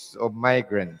 Solace of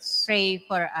migrants, Pray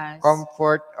for us.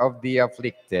 Comfort of the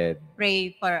afflicted,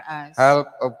 Pray for us.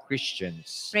 Help of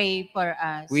Christians, Pray for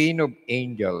us. Queen of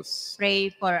angels, Pray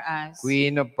for us.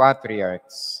 Queen of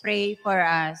patriarchs, Pray for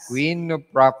us. Queen of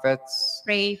prophets,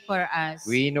 Pray for us.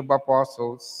 Queen of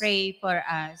apostles, Pray for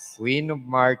us. Queen of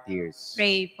martyrs,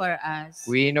 Pray for us.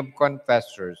 Queen of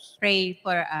confessors, Pray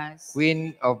for us.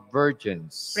 Queen of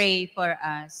virgins, Pray for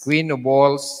us. Queen of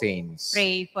all saints,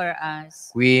 Pray for us.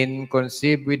 Queen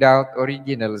conceived without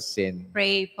original sin,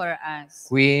 Pray for us.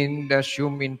 Queen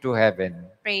assumed into heaven,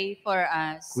 Pray for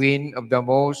us. Queen of the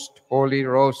most holy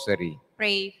rosary,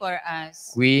 Pray for us.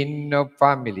 Queen of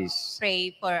families,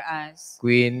 Pray for us.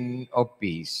 Queen of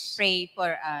peace, Pray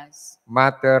for us.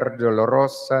 Mater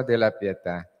Dolorosa de la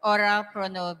Pietà, Ora pro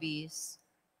nobis.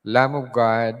 Lamb of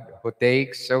God who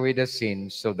takes away the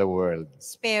sins of the world,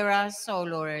 Spare us, O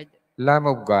Lord. Lamb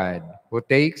of God who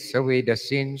takes away the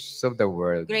sins of the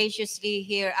world, Graciously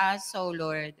hear us, O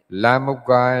Lord. Lamb of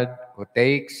God who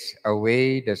takes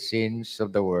away the sins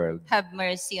of the world, Have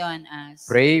mercy on us,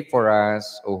 pray for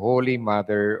us, O Holy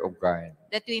Mother of God.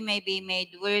 that we may be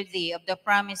made worthy of the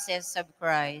promises of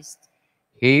Christ.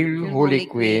 Hail, Holy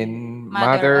Queen,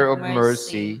 Mother of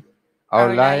mercy,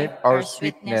 our life, our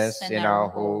sweetness, and our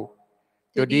hope.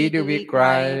 To thee do we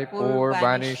cry, poor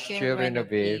banished children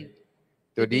of Eve.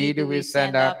 To thee do we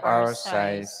send up our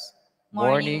sighs,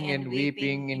 mourning and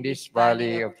weeping in this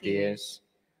valley of tears.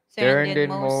 Turn then,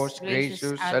 most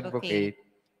gracious Advocate,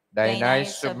 thine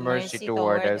eyes of mercy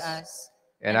toward us,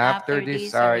 and after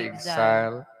this our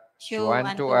exile, show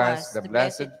unto us the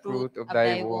blessed fruit of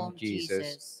thy womb,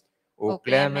 Jesus. O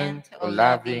clement, O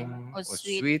loving, O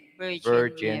sweet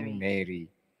Virgin Mary,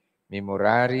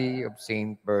 Memorare of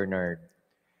Saint Bernard.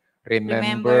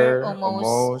 Remember, O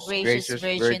most gracious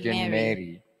Virgin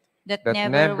Mary, that that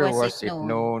never was it it known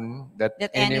known that that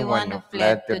anyone who anyone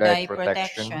fled to thy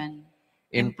protection,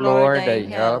 implored thy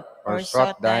help, or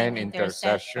sought thine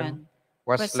intercession,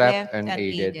 was left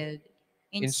unaided.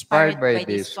 Inspired by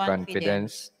this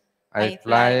confidence, I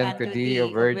fly unto thee, O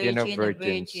Virgin of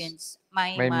Virgins,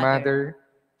 my Mother.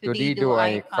 To thee do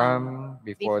I come,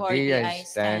 before thee I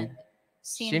stand,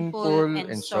 sinful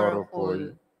and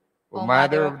sorrowful. O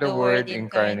Mother of the Word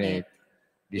incarnate,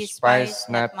 despise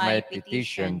not my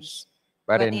petitions,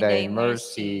 but in thy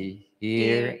mercy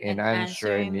hear and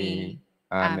answer me.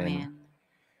 Amen.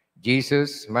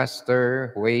 Jesus,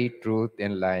 Master, way, truth,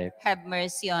 and life. Have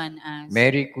mercy on us.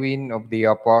 Mary, Queen of the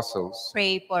Apostles.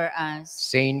 Pray for us.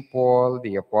 Saint Paul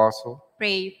the Apostle.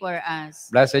 Pray for us.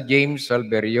 Blessed James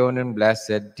Alberion and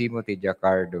Blessed Timothy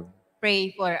Jacardo.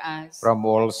 Pray for us. From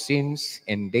all sins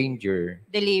and danger.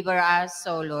 Deliver us,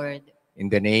 O Lord. In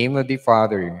the name of the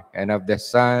Father, and of the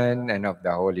Son, and of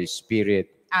the Holy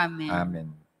Spirit. Amen.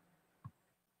 Amen.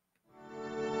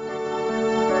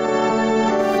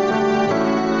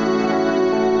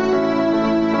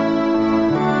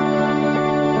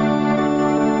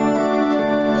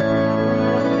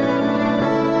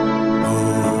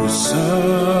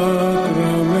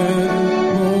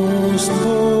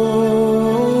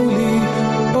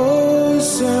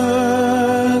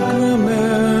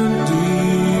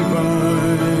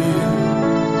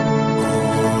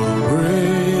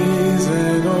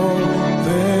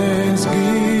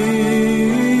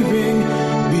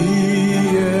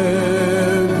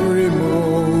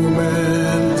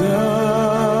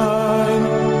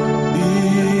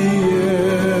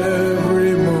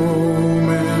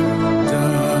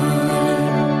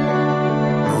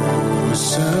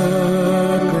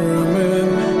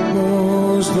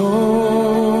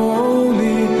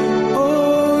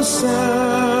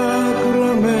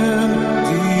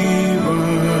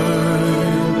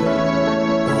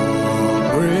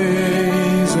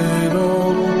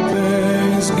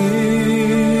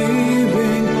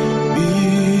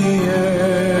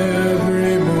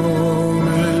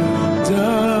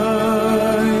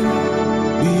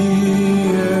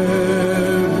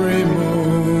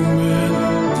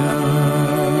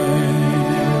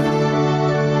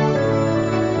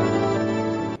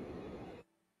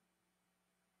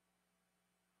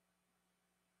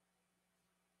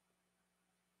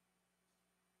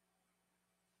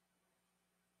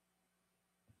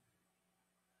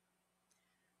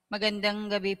 Magandang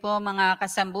gabi po mga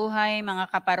kasambuhay, mga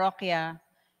kaparokya.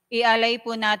 Ialay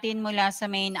po natin mula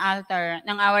sa main altar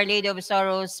ng Our Lady of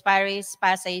Sorrows, Parish,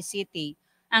 Pasay City,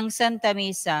 ang Santa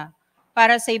Misa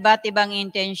para sa iba't ibang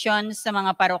intensyon sa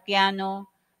mga parokyano,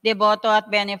 deboto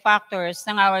at benefactors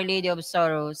ng Our Lady of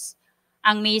Sorrows.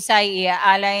 Ang misa ay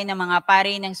iaalay ng mga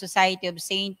pari ng Society of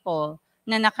St. Paul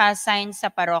na naka-assign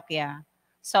sa parokya.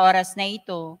 Sa oras na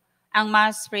ito, ang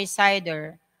Mass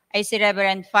Presider ay si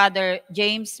Reverend Father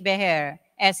James Beher,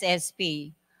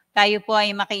 SSP. Tayo po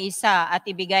ay makiisa at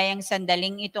ibigay ang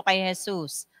sandaling ito kay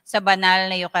Jesus sa banal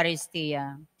na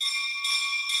Eucharistia.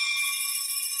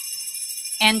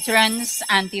 Entrance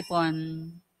Antiphon.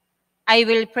 I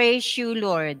will praise you,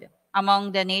 Lord,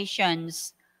 among the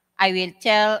nations. I will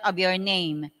tell of your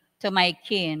name to my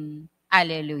kin.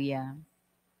 Alleluia.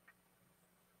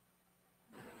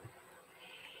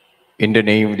 In the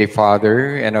name of the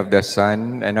Father, and of the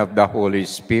Son, and of the Holy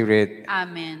Spirit.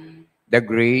 Amen. The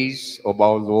grace of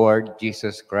our Lord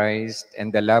Jesus Christ,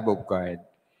 and the love of God,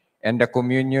 and the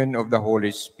communion of the Holy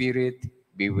Spirit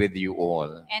be with you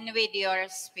all. And with your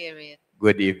spirit.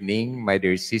 Good evening, my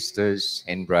dear sisters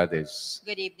and brothers.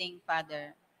 Good evening,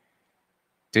 Father.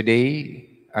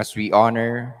 Today, as we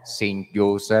honor Saint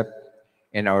Joseph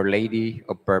and Our Lady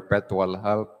of Perpetual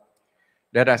Help,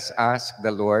 let us ask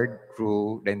the Lord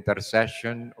through the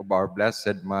intercession of our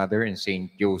Blessed Mother and Saint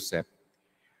Joseph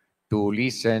to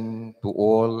listen to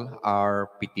all our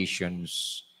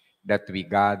petitions that we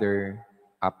gather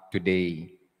up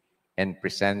today and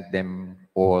present them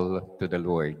all to the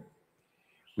Lord.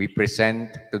 We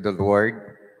present to the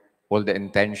Lord all the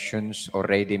intentions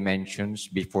already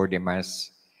mentioned before the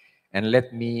Mass, and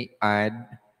let me add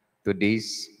to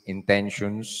these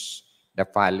intentions the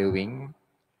following.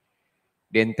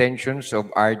 The intentions of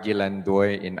R.G.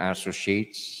 Landoy and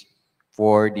Associates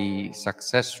for the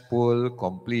successful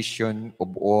completion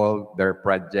of all their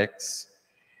projects,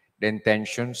 the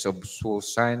intentions of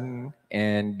Susan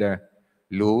and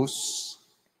Luz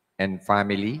and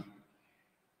family,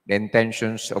 the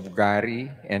intentions of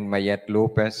Gary and Mayet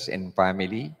Lopez and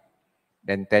family,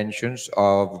 the intentions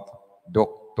of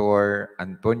Dr.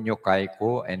 Antonio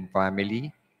Caico and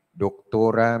family,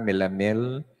 Dr.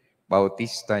 Melamel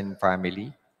Bautista and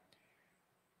family,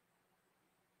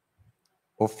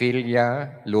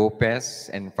 Ophelia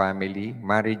Lopez and family,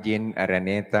 Marijin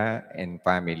Araneta and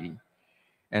family.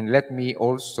 And let me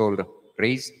also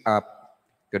raise up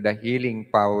to the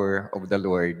healing power of the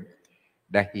Lord,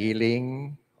 the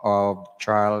healing of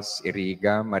Charles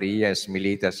Iriga, Maria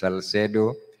Esmelita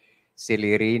Salcedo,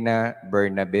 Celerina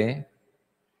Bernabe,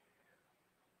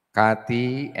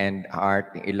 Cathy and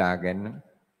Art Ilagan,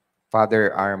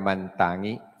 Father Arman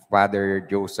Tangi, Father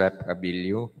Joseph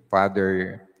Abilio,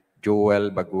 Father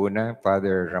Joel Baguna,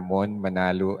 Father Ramon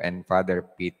Manalo, and Father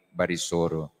Pete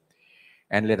Barisoro.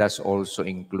 And let us also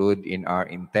include in our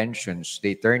intentions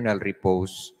the eternal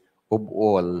repose of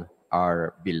all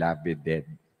our beloved dead.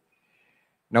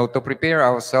 Now, to prepare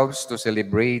ourselves to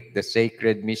celebrate the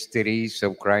sacred mysteries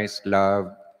of Christ's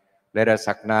love, let us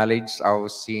acknowledge our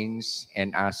sins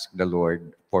and ask the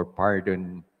Lord for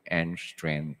pardon and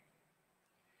strength.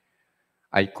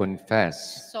 I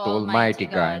confess to Almighty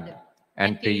God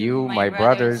and to you, my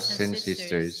brothers and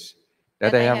sisters,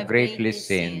 that I have greatly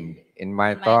sinned in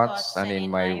my thoughts and in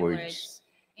my words,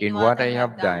 in what I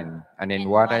have done and in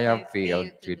what I have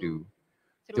failed to do.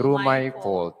 Through my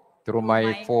fault, through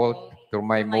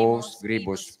my most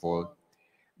grievous fault.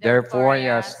 Therefore,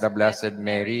 I ask the Blessed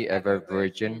Mary, ever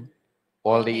Virgin,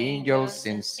 all the angels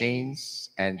and saints,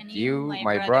 and you,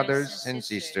 my brothers and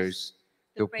sisters,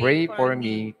 to pray for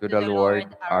me to the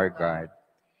Lord our God.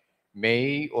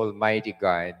 May Almighty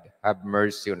God have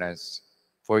mercy on us,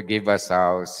 forgive us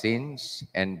our sins,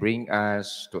 and bring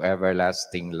us to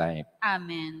everlasting life.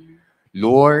 Amen.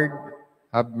 Lord,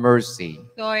 have mercy.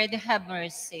 Lord, have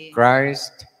mercy.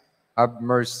 Christ, have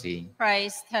mercy.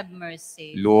 Christ, have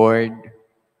mercy. Lord,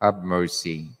 have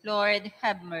mercy. Lord,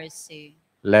 have mercy.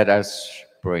 Let us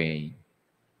pray.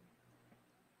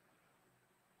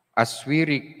 As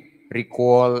we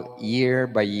recall year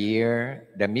by year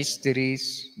the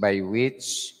mysteries by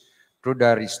which, through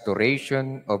the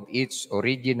restoration of its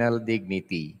original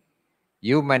dignity,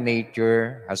 human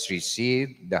nature has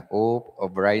received the hope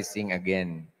of rising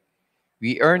again,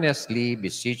 we earnestly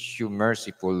beseech you,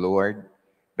 merciful Lord,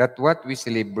 that what we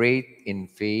celebrate in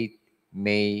faith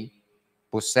we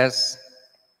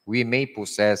may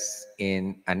possess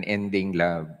in unending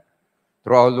love.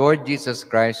 Through our Lord Jesus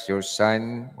Christ, your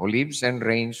Son, who lives and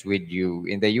reigns with you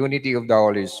in the unity of the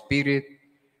Holy Spirit,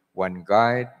 one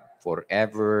God,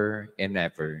 forever and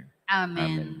ever.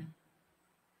 Amen.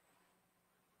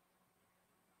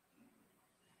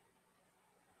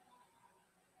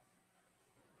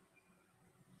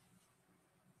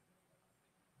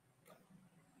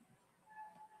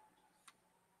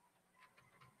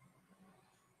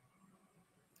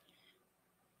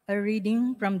 A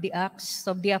reading from the Acts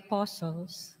of the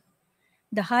Apostles.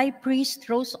 The high priest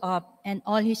rose up and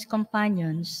all his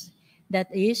companions,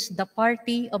 that is, the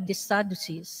party of the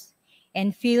Sadducees,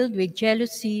 and filled with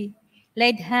jealousy,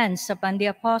 laid hands upon the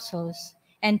apostles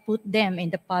and put them in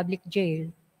the public jail.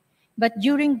 But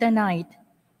during the night,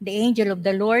 the angel of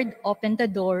the Lord opened the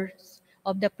doors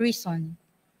of the prison,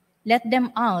 let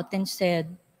them out, and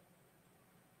said,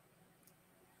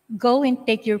 "Go and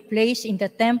take your place in the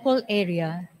temple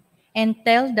area and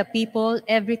tell the people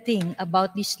everything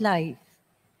about this life."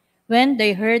 When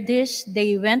they heard this,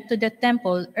 they went to the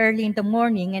temple early in the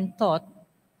morning and taught.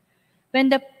 When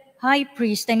the high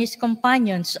priest and his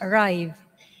companions arrived,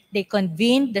 they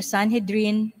convened the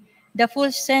Sanhedrin, the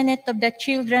full senate of the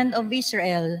children of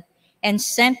Israel, and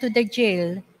sent to the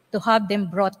jail to have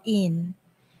them brought in.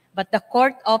 But the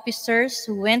court officers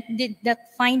who went did not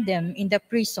find them in the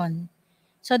prison.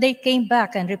 So they came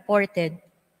back and reported,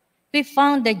 "We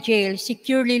found the jail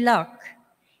securely locked,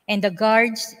 and the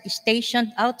guards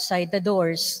stationed outside the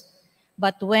doors.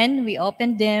 But when we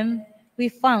opened them,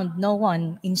 we found no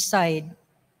one inside."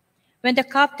 When the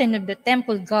captain of the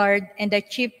temple guard and the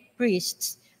chief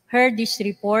priests heard this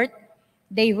report,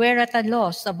 they were at a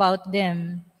loss about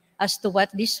them as to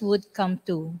what this would come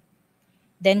to.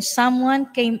 Then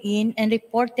someone came in and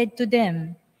reported to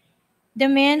them, "The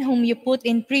men whom you put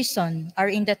in prison are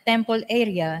in the temple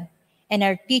area and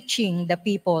are teaching the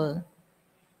people."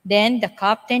 Then the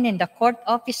captain and the court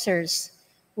officers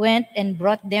went and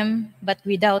brought them, but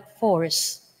without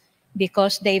force,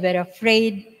 because they were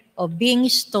afraid of being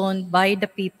stoned by the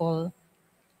people.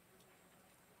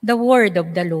 The word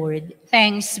of the Lord.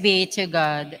 Thanks be to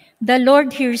God. The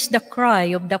Lord hears the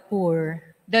cry of the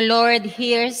poor. The Lord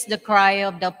hears the cry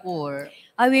of the poor.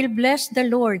 I will bless the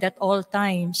Lord at all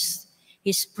times.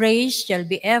 His praise shall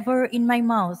be ever in my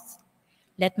mouth.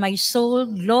 Let my soul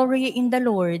glory in the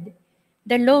Lord.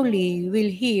 The lowly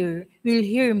will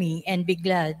hear me and be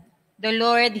glad. The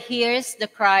Lord hears the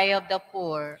cry of the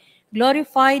poor.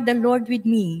 Glorify the Lord with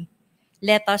me.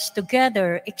 Let us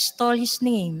together extol his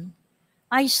name.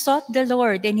 I sought the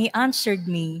Lord, and he answered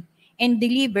me and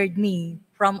delivered me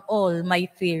from all my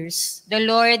fears. The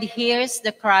Lord hears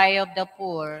the cry of the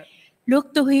poor.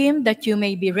 Look to him that you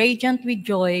may be radiant with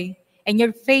joy, and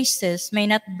your faces may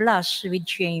not blush with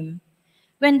shame.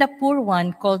 When the poor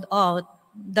one called out,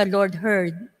 the Lord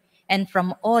heard, and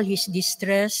from all his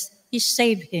distress he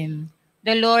saved him.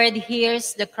 The Lord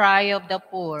hears the cry of the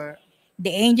poor.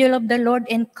 The angel of the Lord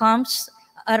encamps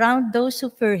around those who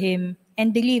fear him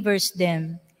and delivers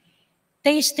them.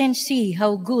 Taste and see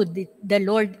how good the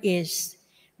Lord is.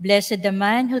 Blessed the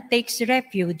man who takes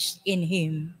refuge in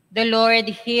him. The Lord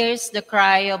hears the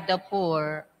cry of the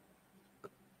poor.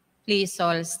 Please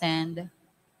all stand.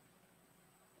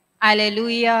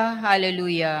 Alleluia,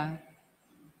 alleluia.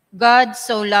 God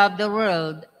so loved the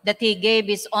world that he gave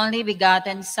his only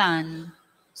begotten Son,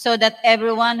 so that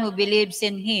everyone who believes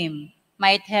in him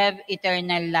might have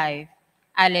eternal life.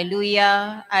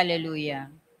 Alleluia, alleluia.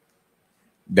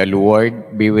 The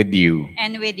Lord be with you.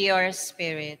 And with your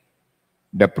spirit.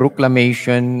 The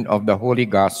proclamation of the Holy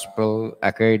Gospel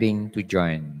according to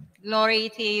John. Glory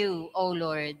to you, O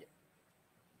Lord.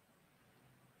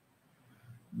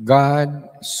 God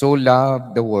so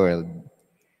loved the world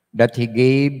that he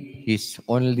gave his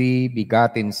only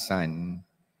begotten Son,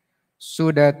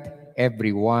 so that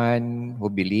everyone who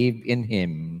believed in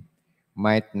him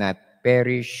might not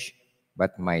perish,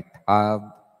 but might have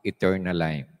eternal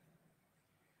life.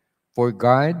 For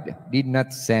God did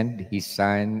not send his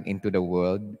Son into the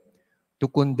world to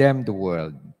condemn the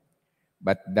world,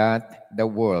 but that the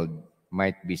world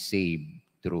might be saved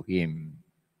through him.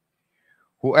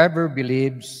 Whoever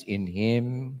believes in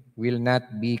him will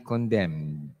not be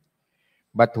condemned,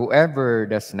 but whoever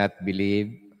does not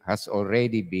believe has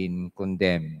already been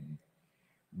condemned,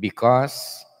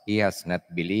 because he has not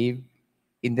believed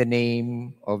in the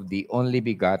name of the only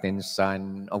begotten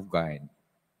Son of God.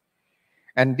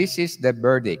 And this is the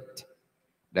verdict,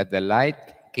 that the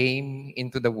light came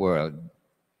into the world,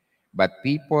 but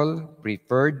people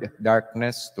preferred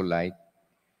darkness to light,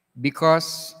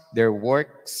 because their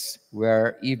works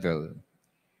were evil.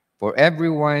 For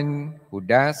everyone who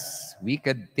does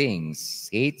wicked things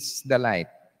hates the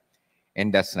light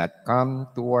and does not come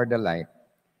toward the light,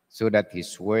 so that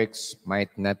his works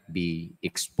might not be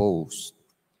exposed.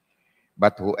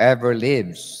 But whoever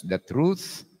lives the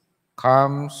truth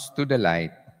comes to the light,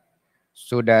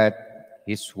 so that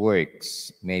his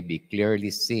works may be clearly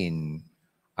seen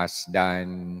as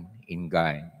done in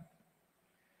God.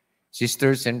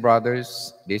 Sisters and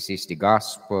brothers, this is the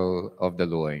gospel of the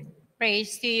Lord.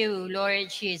 Praise to you, Lord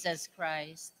Jesus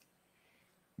Christ.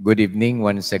 Good evening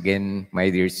once again, my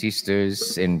dear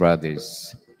sisters and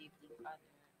brothers.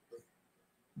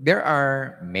 There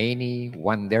are many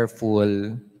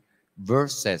wonderful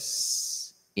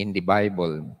verses in the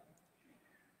Bible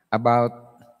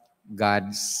about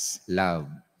God's love,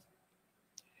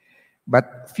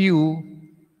 but few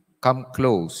come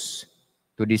close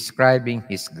to describing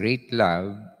his great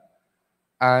love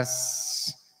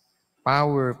as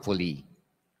powerfully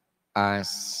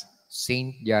as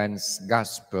St. John's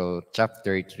Gospel,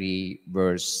 chapter 3,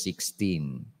 verse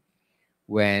 16,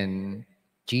 when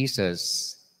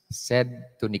Jesus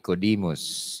said to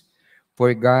Nicodemus,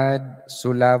 "For God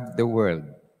so loved the world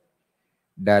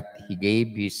that he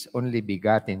gave his only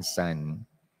begotten Son,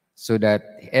 so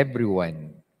that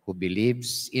everyone who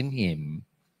believes in him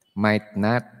might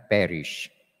not perish,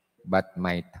 but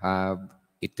might have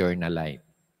eternal life."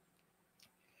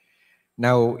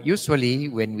 Now, usually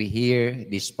when we hear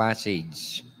this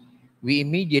passage, we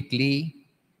immediately,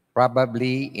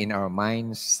 probably in our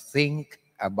minds, think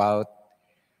about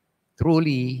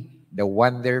truly the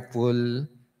wonderful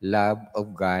love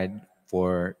of God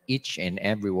for each and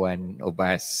every one of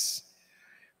us.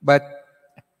 But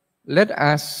let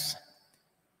us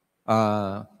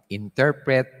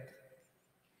interpret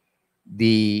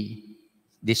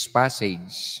this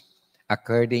passage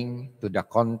according to the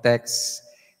context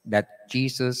that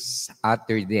Jesus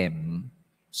uttered them,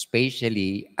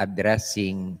 especially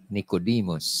addressing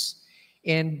Nicodemus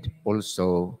and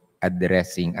also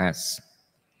addressing us.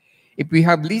 If we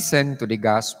have listened to the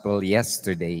gospel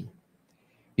yesterday,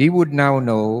 we would now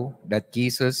know that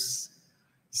Jesus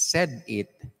said it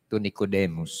to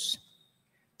Nicodemus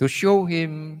to show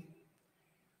him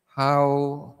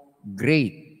how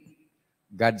great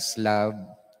God's love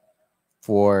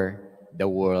for the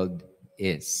world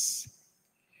is.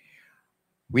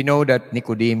 We know that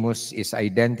Nicodemus is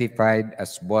identified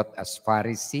as both as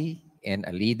Pharisee and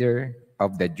a leader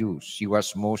of the Jews. He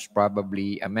was most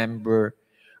probably a member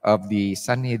of the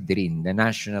Sanhedrin, the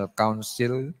national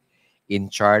council in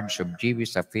charge of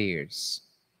Jewish affairs.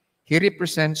 He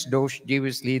represents those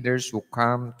Jewish leaders who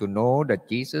come to know that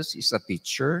Jesus is a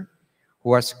teacher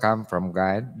who has come from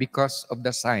God because of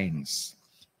the signs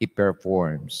he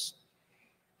performs.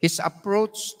 His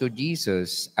approach to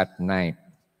Jesus at night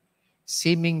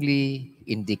seemingly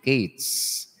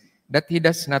indicates that he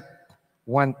does not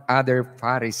want other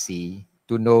Pharisee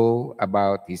to know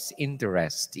about his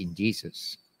interest in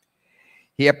Jesus.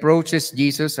 He approaches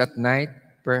Jesus at night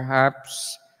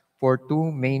perhaps for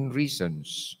two main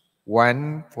reasons.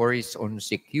 One, for his own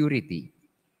security,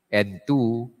 and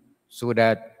two, so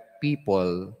that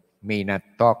people may not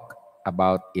talk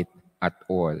about it at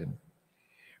all.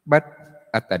 But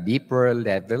at a deeper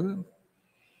level,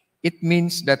 it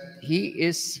means that he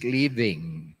is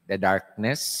leaving the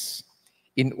darkness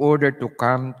in order to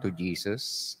come to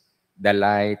Jesus, the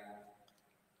light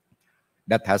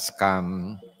that has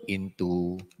come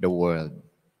into the world.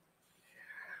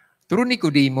 True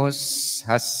Nicodemus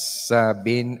has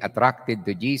been attracted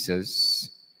to Jesus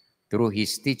through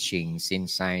his teachings in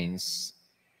science.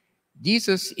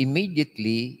 Jesus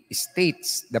immediately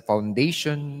states the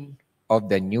foundation of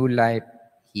the new life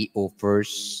he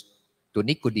offers to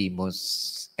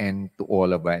Nicodemus and to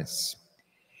all of us.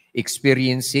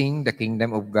 Experiencing the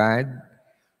kingdom of God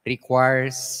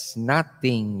requires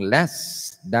nothing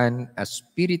less than a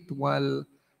spiritual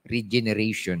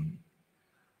regeneration,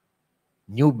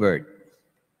 new birth.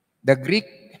 The Greek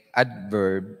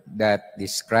adverb that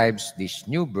describes this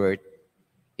new birth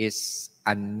is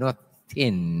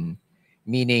anothin,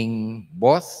 meaning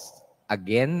both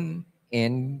again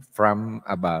and from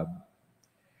above.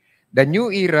 The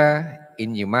new era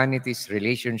in humanity's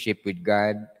relationship with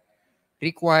God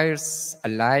requires a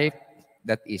life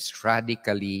that is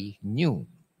radically new.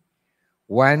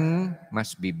 One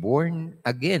must be born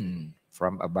again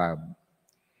from above.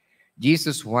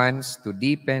 Jesus wants to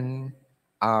deepen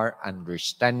our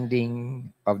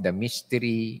understanding of the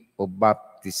mystery of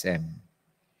baptism.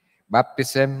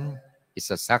 Baptism is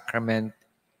a sacrament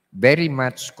very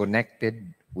much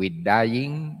connected with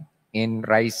dying and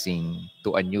rising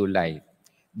to a new life.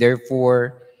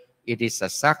 Therefore, it is a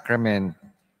sacrament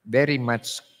very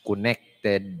much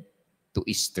connected to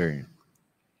Easter.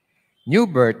 New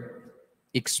birth,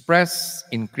 expressed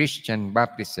in Christian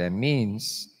baptism,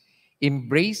 means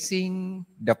embracing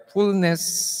the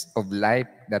fullness of life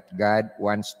that God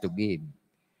wants to give.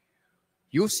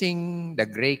 Using the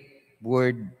Greek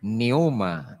word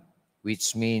pneuma,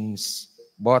 which means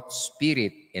both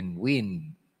spirit and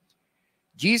wind,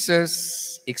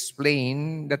 Jesus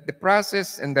explained that the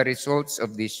process and the results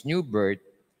of this new birth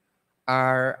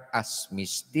are as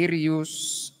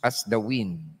mysterious as the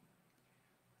wind,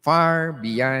 far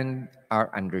beyond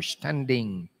our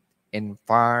understanding and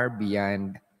far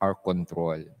beyond our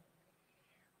control.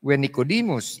 When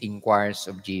Nicodemus inquires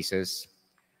of Jesus,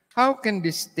 "How can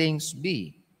these things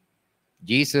be?"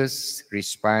 Jesus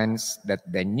responds that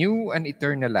the new and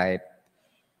eternal life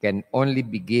can only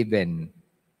be given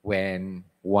when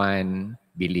one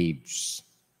believes.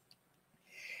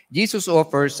 Jesus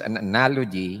offers an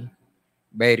analogy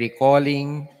by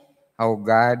recalling how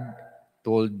God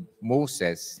told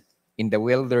Moses in the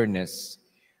wilderness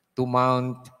to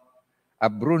mount a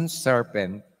bronze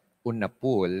serpent on a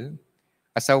pole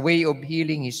as a way of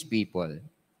healing his people.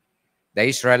 The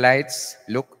Israelites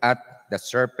looked at the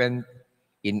serpent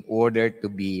in order to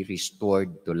be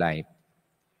restored to life.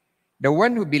 The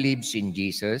one who believes in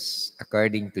Jesus,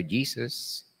 according to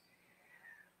Jesus,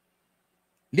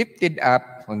 lifted up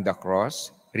on the cross,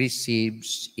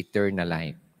 receives eternal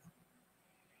life.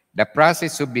 The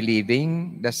process of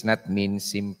believing does not mean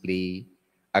simply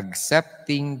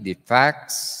accepting the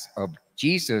facts of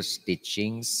Jesus'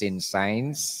 teachings and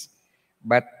signs,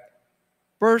 but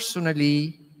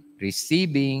personally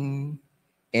receiving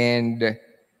and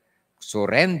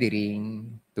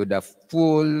surrendering to the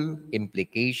full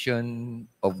implication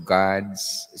of God's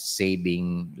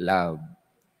saving love.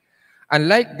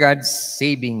 Unlike God's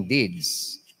saving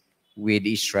deeds with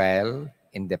Israel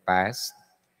in the past,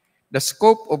 the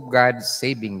scope of God's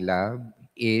saving love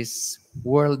is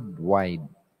worldwide.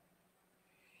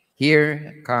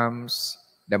 Here comes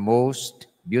the most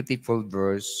beautiful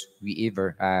verse we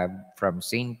ever have from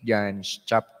St. John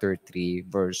chapter 3,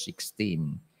 verse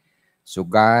 16. So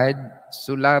God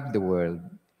so loved the world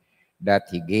that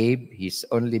he gave his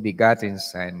only begotten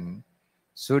Son,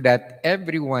 so that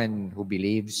everyone who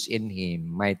believes in him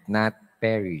might not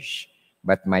perish,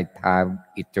 but might have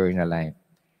eternal life.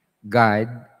 God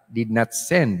did not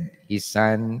send his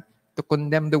Son to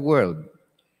condemn the world,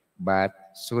 but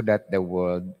so that the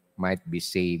world might be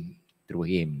saved through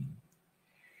him.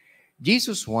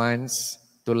 Jesus wants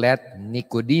to let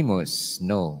Nicodemus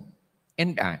know,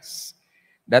 and us,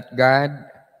 that God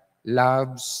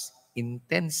loves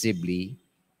intensively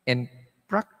and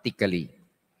practically.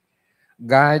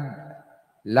 God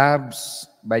loves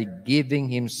by giving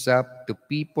himself to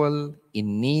people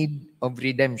in need of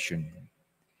redemption.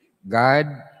 God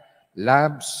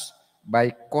loves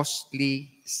by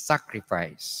costly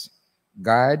sacrifice.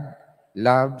 God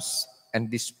loves and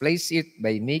displays it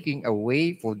by making a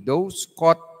way for those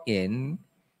caught in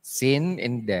sin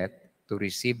and death to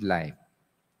receive life.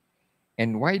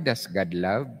 And why does God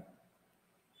love?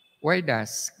 Why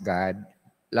does God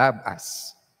love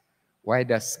us? Why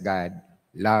does God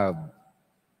love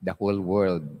the whole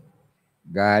world?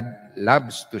 God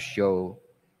loves to show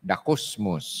the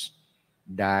cosmos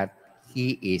that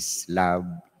He is love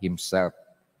Himself.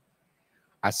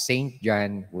 As Saint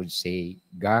John would say,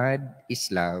 God is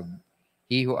love.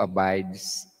 He who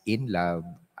abides in love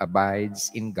abides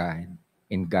in God,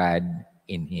 and God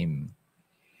in him.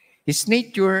 His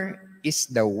nature is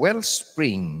the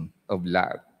wellspring of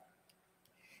love.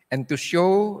 And to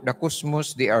show the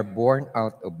cosmos they are born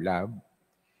out of love,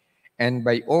 and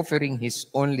by offering His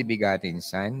only begotten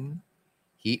Son,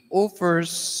 He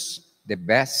offers the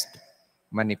best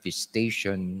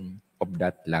manifestation of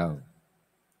that love.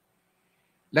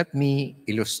 Let me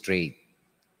illustrate.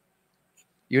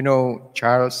 You know,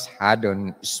 Charles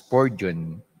Haddon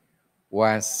Spurgeon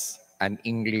was an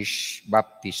English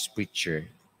Baptist preacher.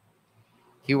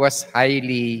 He was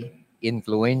highly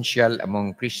influential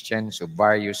among Christians of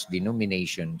various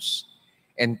denominations,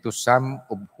 and to some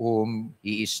of whom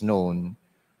he is known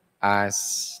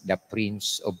as the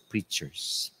Prince of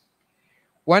Preachers.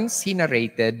 Once he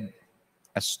narrated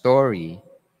a story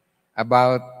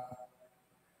about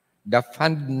the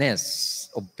fondness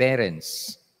of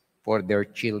parents for their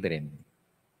children.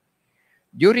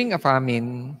 During a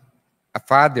famine, a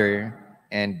father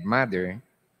and mother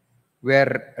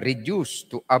were reduced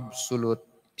to absolute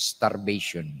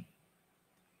starvation.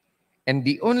 And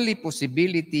the only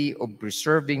possibility of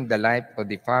preserving the life of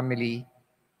the family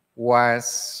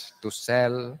was to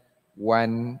sell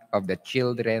one of the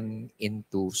children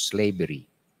into slavery.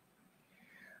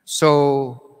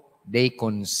 So they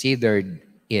considered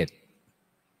it.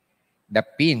 The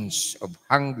pinch of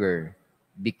hunger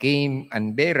became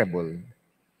unbearable,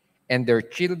 and their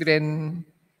children,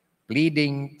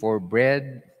 pleading for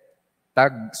bread,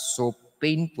 tugged so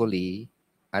painfully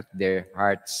at their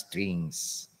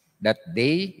heartstrings that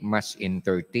they must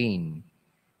entertain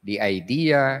the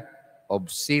idea of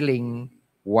selling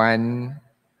one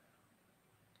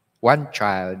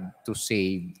child to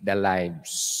save the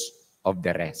lives of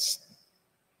the rest.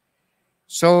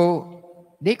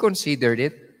 So they considered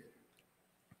it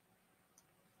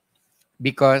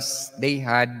because they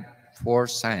had 4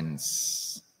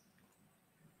 sons.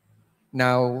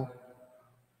 Now,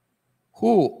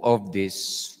 who of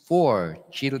these 4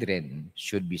 children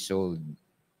should be sold?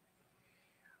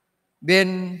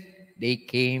 Then they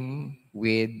came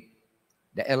with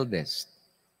the eldest.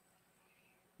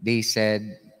 They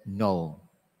said, no.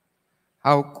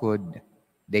 How could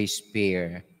they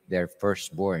spare their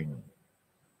firstborn?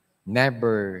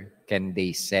 Never can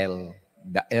they sell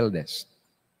the eldest.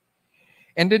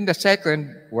 And then the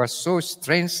second was so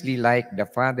strangely like the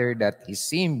father that he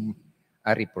seemed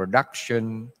a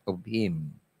reproduction of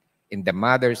him. And the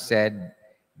mother said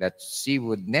that she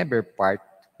would never part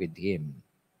with him.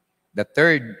 The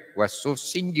third was so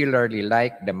singularly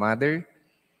like the mother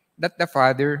that the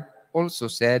father also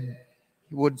said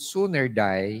he would sooner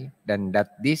die than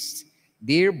that this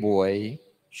dear boy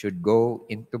should go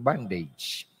into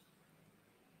bondage.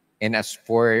 And as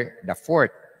for the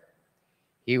fourth,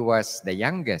 he was the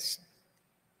youngest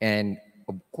and,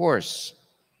 of course,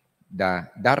 the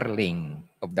darling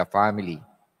of the family.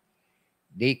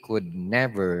 They could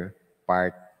never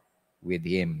part with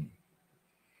him.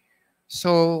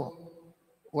 So,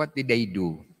 what did they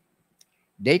do?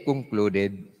 They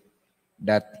concluded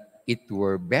that it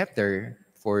were better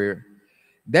for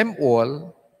them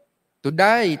all to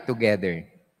die together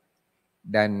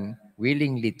than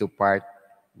willingly to part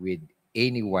with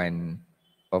any one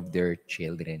of their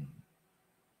children.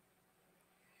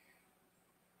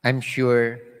 I'm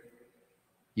sure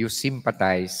you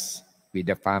sympathize with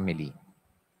the family.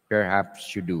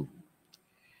 Perhaps you do.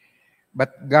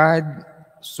 But God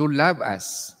so loved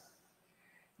us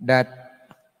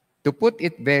that, to put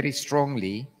it very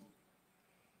strongly,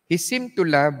 He seemed to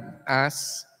love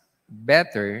us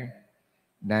better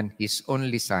than His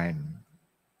only Son,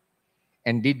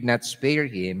 and did not spare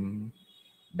Him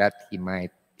that He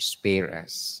might spare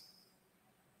us.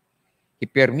 He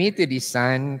permitted His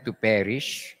Son to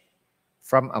perish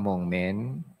from among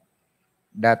men,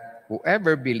 that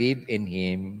whoever believed in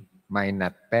Him might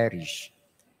not perish,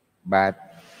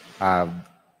 but have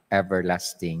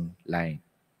everlasting life.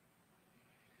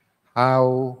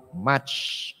 How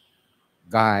much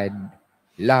God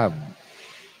loved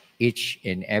each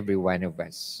and every one of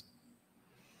us.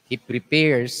 He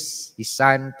prepares His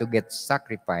Son to get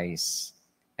sacrificed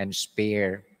and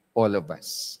spare all of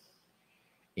us,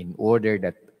 in order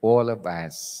that all of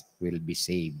us will be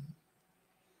saved.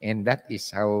 And that is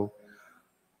how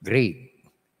great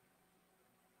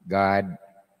God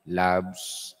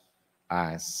loves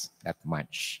us that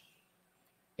much.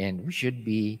 And we should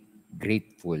be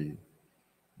grateful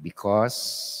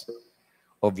Because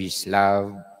of his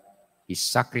love, he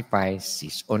sacrificed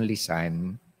his only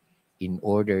Son in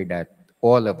order that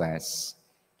all of us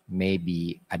may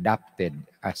be adopted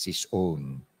as his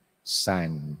own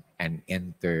Son and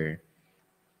enter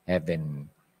heaven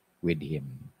with him.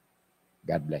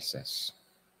 God bless us.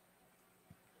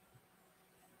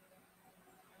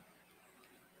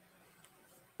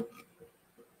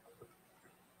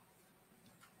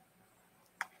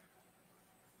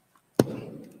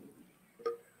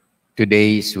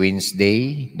 Today is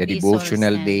Wednesday, the Please all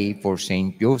devotional stand. day for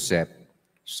Saint Joseph.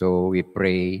 So we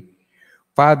pray,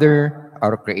 Father,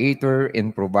 our Creator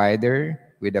and Provider,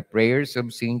 with the prayers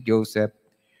of Saint Joseph,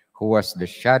 who was the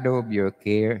shadow of your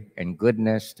care and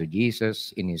goodness to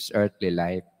Jesus in his earthly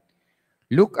life,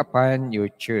 look upon your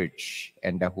church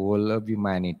and the whole of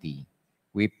humanity.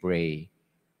 We pray,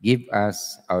 give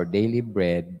us our daily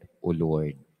bread, O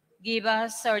Lord. Give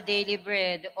us our daily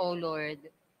bread, O Lord.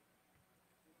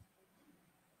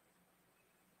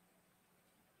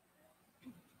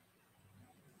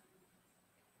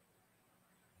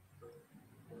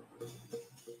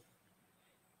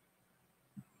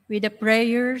 With the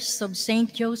prayers of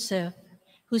Saint Joseph,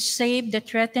 who saved the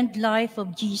threatened life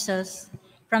of Jesus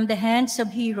from the hands of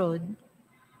Herod,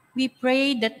 we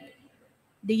pray that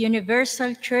the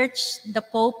universal church, the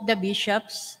Pope, the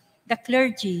bishops, the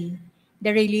clergy,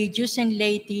 the religious and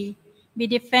laity be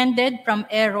defended from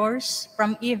errors,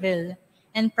 from evil,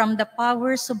 and from the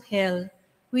powers of hell,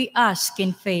 we ask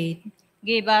in faith.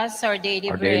 Give us our daily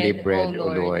Our daily bread, bread, O O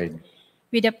Lord. Lord.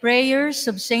 With the prayers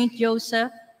of Saint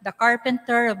Joseph, the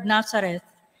carpenter of Nazareth,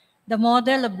 the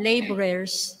model of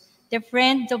laborers, the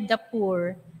friend of the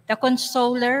poor, the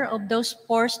consoler of those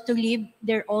forced to leave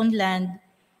their own land,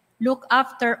 look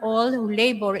after all who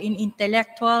labor in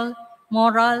intellectual,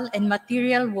 moral, and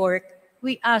material work,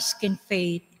 we ask in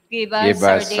faith. Give Give us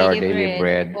us our our daily daily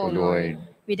bread, bread, O O Lord. Lord.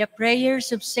 With the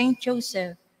prayers of Saint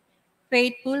Joseph,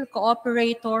 faithful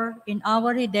cooperator in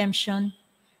our redemption,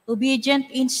 obedient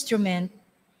instrument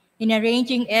in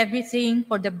arranging everything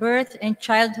for the birth and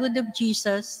childhood of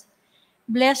Jesus,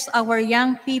 bless our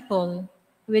young people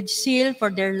with zeal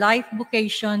for their life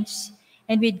vocations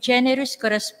and with generous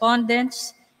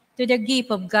correspondence to the gift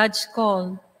of God's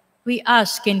call. We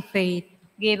ask in faith.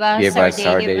 Give us Give our us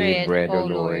our daily daily bread, bread, O O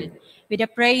Lord. Lord. With the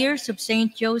prayers of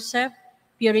Saint Joseph,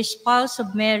 pure spouse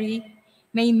of Mary,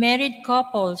 may married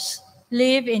couples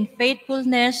live in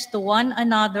faithfulness to one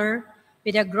another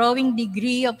with a growing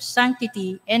degree of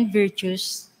sanctity and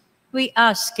virtues. We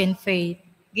ask in faith.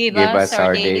 Give Give us us our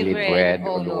our daily daily bread, bread,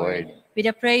 O O Lord. Lord. With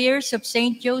the prayers of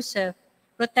Saint Joseph,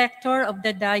 protector of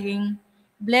the dying,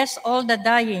 bless all the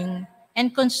dying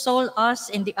and console us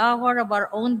in the hour of our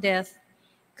own death.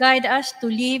 Guide us to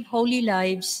live holy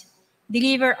lives.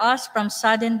 Deliver us from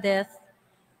sudden death.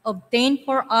 Obtain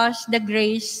for us the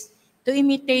grace to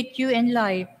imitate you in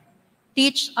life.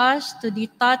 Teach us to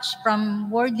detach from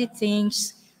worldly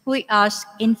things, we ask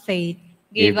in faith.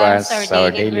 Give Give us our us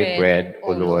our daily daily bread, bread,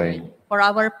 O O Lord. Lord. For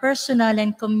our personal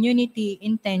and community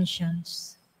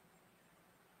intentions.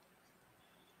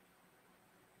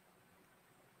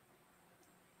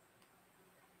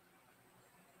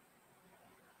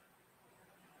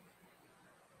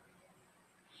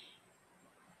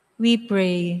 We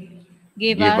pray.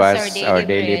 Give Give us our us our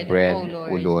daily daily bread, O bread,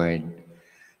 O Lord. Lord.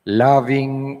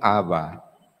 Loving Abba,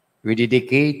 we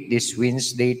dedicate this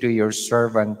Wednesday to your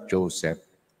servant Joseph.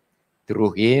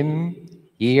 Through him,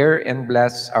 hear and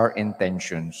bless our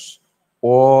intentions,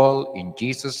 all in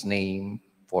Jesus' name,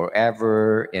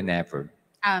 forever and ever.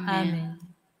 Amen. Amen.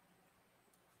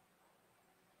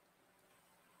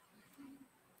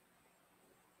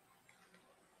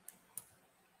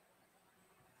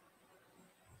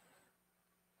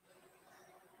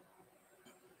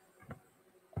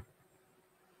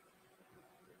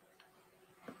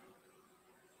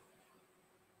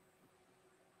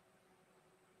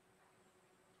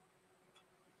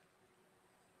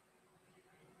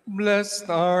 Blessed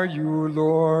are you,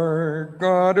 Lord,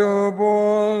 God of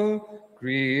all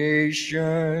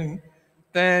creation.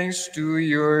 Thanks to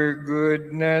your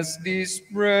goodness, this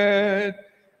bread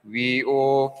we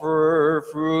offer,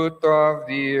 fruit of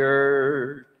the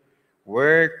earth,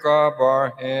 work of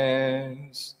our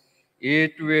hands.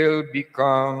 It will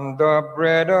become the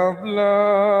bread of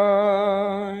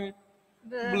life.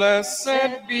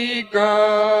 Blessed be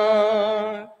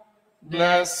God.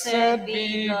 Blessed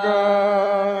be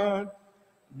God.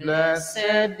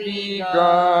 Blessed be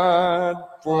God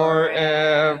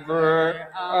forever.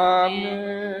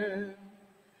 Amen.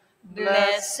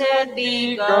 Blessed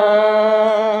be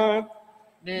God.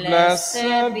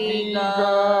 Blessed be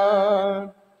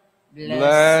God.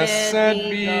 Blessed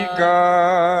be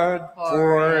God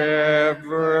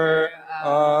forever.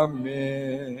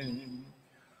 Amen.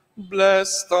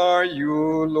 Blessed are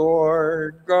you,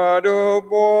 Lord, God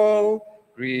of all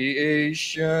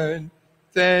creation.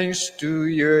 Thanks to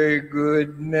your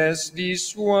goodness,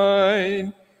 this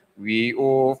wine we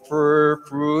offer,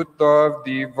 fruit of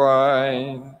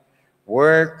divine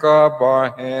work of our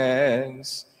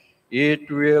hands.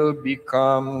 It will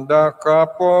become the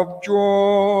cup of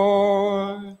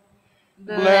joy.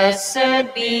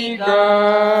 Blessed be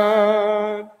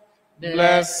God.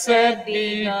 Blessed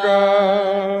be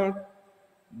God.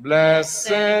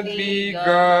 Blessed be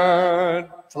God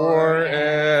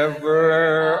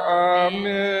forever.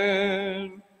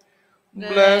 Amen.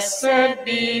 Blessed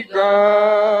be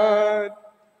God.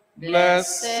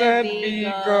 Blessed be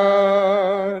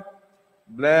God.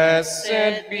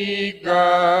 Blessed be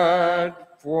God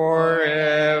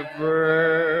forever.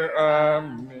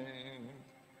 Amen.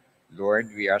 Lord,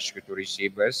 we ask you to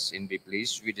receive us and be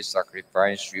pleased with the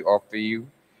sacrifice we offer you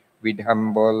with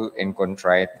humble and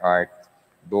contrite heart.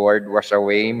 Lord, wash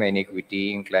away my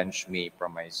iniquity and cleanse me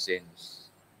from my sins.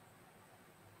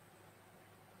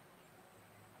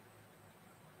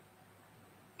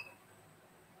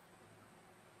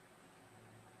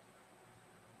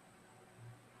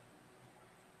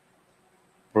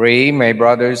 Pray, my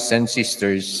brothers and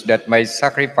sisters, that my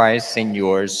sacrifice and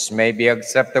yours may be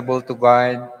acceptable to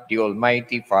God, the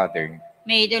Almighty Father.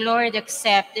 May the Lord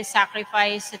accept the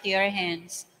sacrifice at your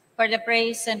hands for the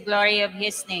praise and glory of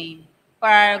his name, for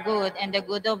our good and the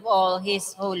good of all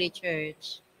his holy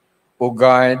church. O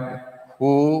God,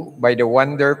 who by the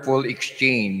wonderful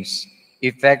exchange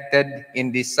effected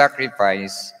in this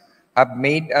sacrifice have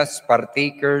made us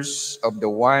partakers of the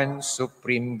one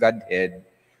supreme Godhead,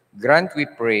 grant, we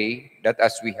pray, that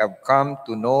as we have come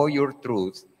to know your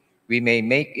truth, we may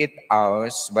make it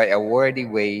ours by a worthy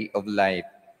way of life,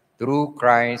 through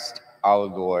Christ our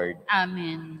Lord.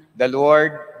 Amen. The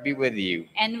Lord be with you.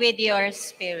 And with your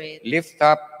spirit. Lift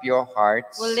up your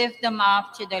hearts. We'll lift them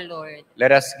up to the Lord.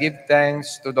 Let us give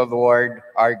thanks to the Lord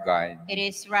our God. It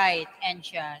is right and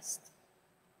just.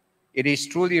 It is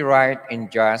truly right and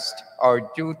just, our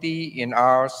duty in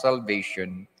our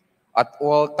salvation, at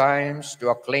all times to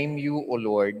acclaim you, O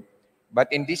Lord, but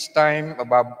in this time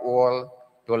above all,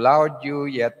 to laud you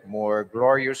yet more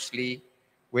gloriously,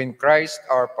 when Christ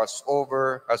our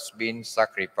Passover has been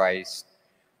sacrificed.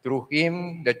 Through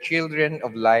him the children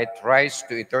of light rise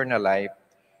to eternal life,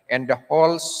 and the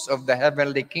halls of the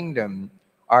heavenly kingdom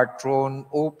are thrown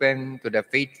open to the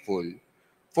faithful.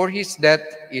 For his death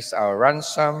is our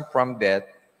ransom from death,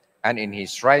 and in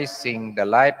his rising the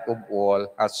life of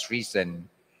all has risen.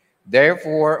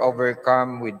 Therefore,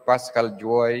 overcome with paschal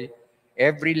joy,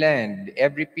 every land,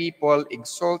 every people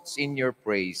exults in your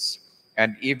praise,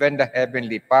 and even the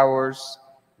heavenly powers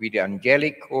with the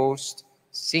angelic host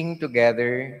sing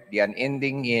together the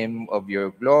unending hymn of your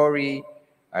glory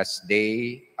as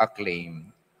they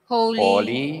acclaim.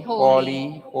 Holy,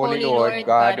 holy, holy Lord,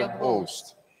 God of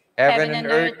hosts. Heaven and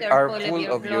earth are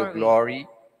full of your glory.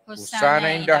 Hosanna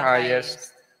in the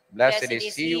highest. Blessed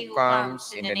is he who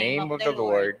comes in the name of the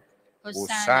Lord.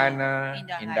 Hosanna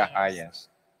in the highest.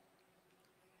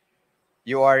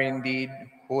 You are indeed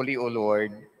holy, O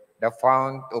Lord, the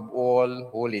fount of all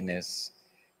holiness.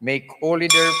 Make holy,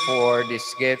 therefore,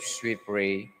 these gifts, we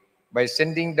pray, by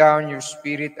sending down your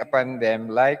Spirit upon them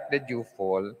like the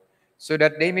dewfall, so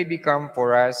that they may become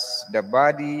for us the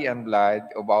body and blood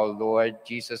of our Lord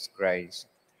Jesus Christ.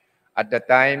 At the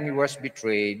time he was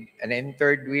betrayed and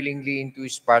entered willingly into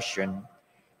his passion,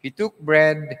 he took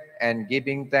bread and,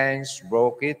 giving thanks,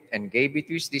 broke it and gave it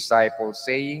to his disciples,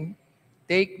 saying,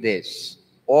 "Take this,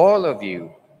 all of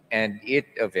you, and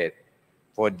eat of it,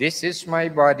 for this is my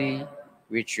body,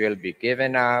 which will be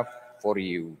given up for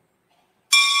you."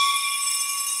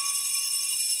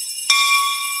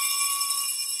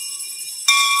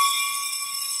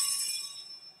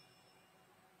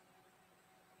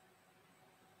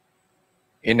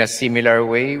 In a similar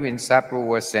way, when supper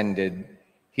was ended,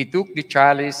 he took the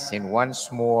chalice and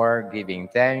once more, giving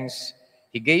thanks,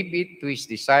 he gave it to his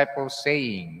disciples,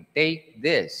 saying, "Take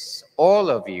this, all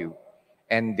of you,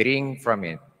 and drink from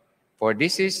it. For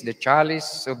this is the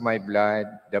chalice of my blood,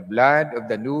 the blood of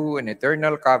the new and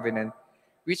eternal covenant,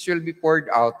 which will be poured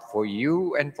out for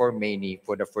you and for many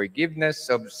for the forgiveness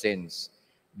of sins.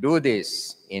 Do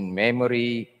this in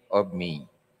memory of me."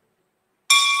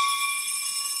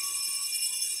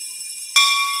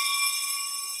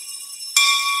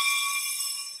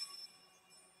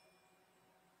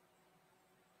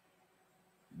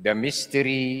 The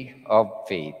mystery of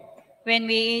faith. When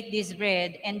we eat this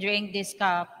bread and drink this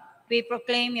cup, We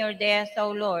proclaim your death,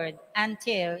 O Lord,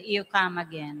 until you come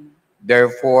again.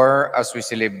 Therefore, as we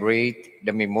celebrate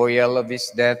the memorial of his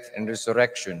death and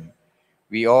resurrection,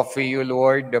 we offer you,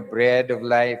 Lord, the bread of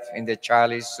life and the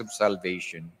chalice of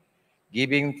salvation,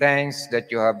 giving thanks that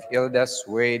you have held us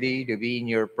worthy to be in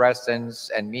your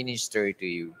presence and minister to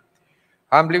you.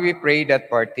 Humbly we pray that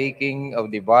partaking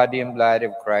of the body and blood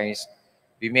of Christ,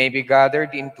 we may be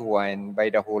gathered into one by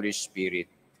the Holy Spirit.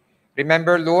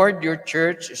 Remember, Lord, your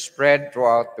church spread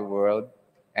throughout the world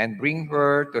and bring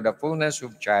her to the fullness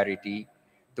of charity,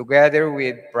 together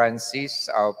with Francis,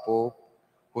 our Pope,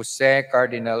 Jose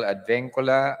Cardinal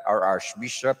Advíncula, our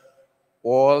Archbishop,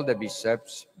 all the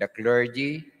bishops, the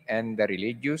clergy, and the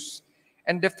religious,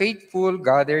 and the faithful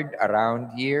gathered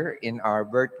around here in our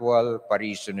virtual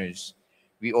parishioners.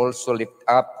 We also lift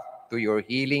up to your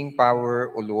healing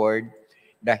power, O Lord,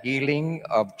 the healing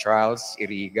of Charles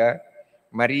Iriga,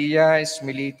 Maria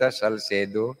Esmelita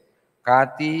Salcedo,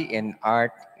 Cathy and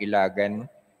Art Ilagan,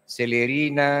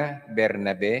 Celerina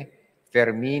Bernabe,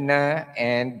 Fermina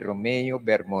and Romeo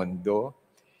Bermondo,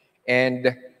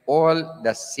 and all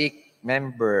the sick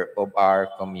member of our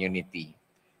community.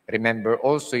 Remember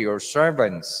also your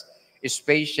servants,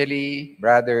 especially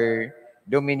Brother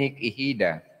Dominic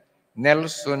Ihida,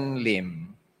 Nelson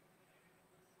Lim,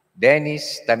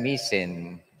 Dennis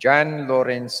Tamisen, John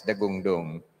Lawrence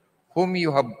Dagungdong, whom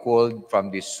you have called from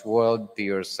this world to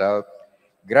yourself.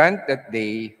 Grant that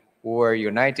they who are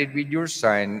united with your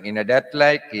Son in a death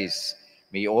like his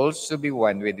may also be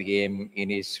one with him in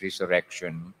his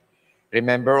resurrection.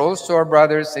 Remember also our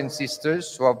brothers and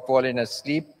sisters who have fallen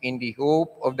asleep in the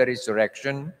hope of the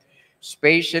resurrection,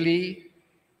 especially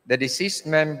the deceased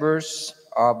members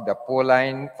of the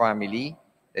Pauline family,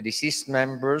 the deceased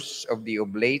members of the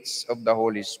Oblates of the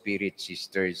Holy Spirit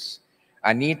sisters,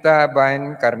 Anita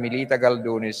Aban, Carmelita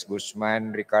Galdones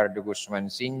Guzman, Ricardo Guzman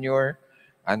Sr.,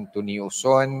 Anthony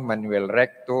Uson, Manuel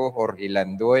Recto, Jorge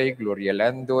Landoy, Gloria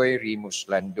Landoy, Remus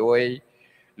Landoy,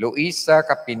 Luisa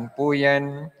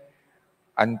Kapinpuyan,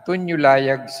 Antonio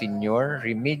Layag Sr.,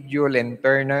 Remigio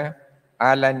Lenterna,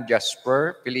 Alan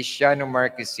Jasper, Feliciano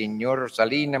Marquez Sr.,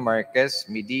 Rosalina Marquez,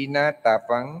 Medina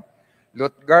Tapang,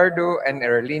 Lutgardo and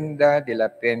Erlinda de la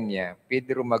Peña,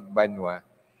 Pedro Magbanwa,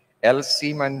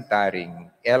 Elsie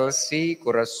Mantaring, Elsie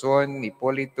Corazon,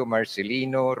 Hipolito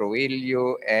Marcelino,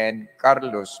 Roelio, and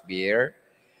Carlos Bier,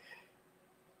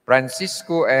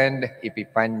 Francisco and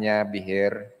Epipania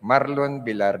Biher, Marlon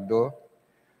Bilardo,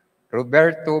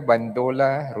 Roberto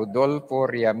Bandola, Rodolfo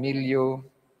Riamilio,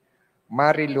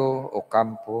 Marilo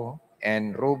Ocampo,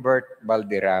 and Robert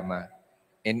Valderrama,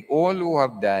 and all who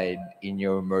have died in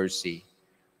your mercy.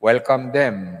 Welcome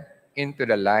them into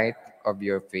the light of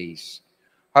your face.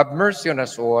 Have mercy on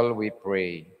us all, we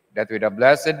pray, that with the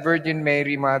Blessed Virgin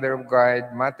Mary, Mother of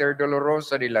God, Mater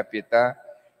Dolorosa de la Pietà,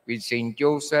 with Saint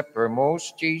Joseph, her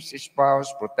most chaste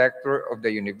spouse, protector of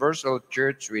the universal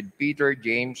church, with Peter,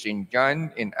 James, and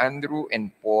John, and Andrew,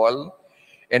 and Paul,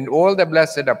 and all the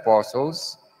blessed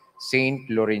apostles, Saint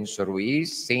Lorenzo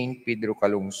Ruiz, Saint Pedro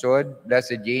Calungsod,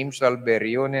 Blessed James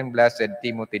Alberion, and Blessed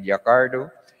Timothy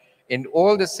Diacardo, and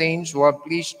all the saints who have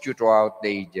pleased you throughout the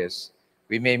ages,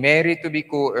 we may merit to be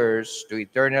co-heirs to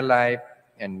eternal life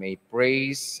and may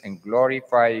praise and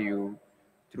glorify you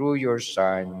through your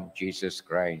Son, Jesus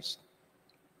Christ.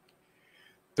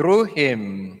 Through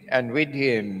him and with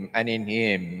him and in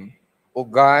him, O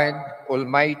God,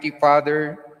 Almighty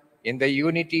Father, in the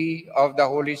unity of the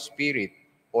Holy Spirit,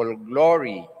 all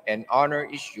glory and honor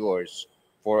is yours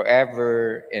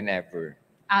forever and ever.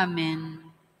 Amen.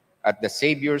 At the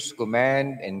Savior's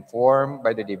command, informed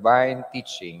by the divine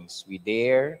teachings, we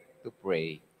dare to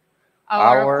pray.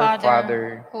 Our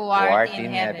Father, who art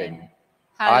in heaven,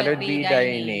 hallowed be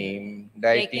thy name.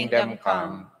 Thy kingdom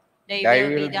come. Thy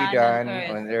will be done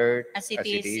on earth as it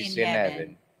is in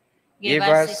heaven. Give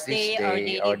us this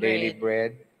day our daily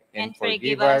bread, and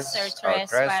forgive us our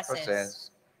trespasses,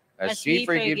 as we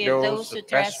forgive those who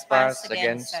trespass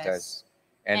against us.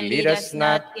 And lead us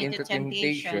not into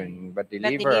temptation, but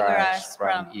deliver us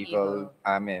from evil.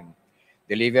 Amen.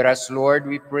 Deliver us, Lord,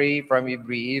 we pray, from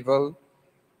every evil.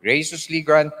 Graciously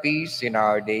grant peace in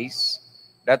our days,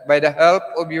 that by the help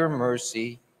of your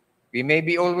mercy, we may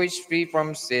be always free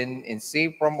from sin and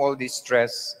safe from all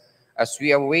distress, as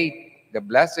we await the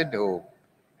blessed hope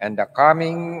and the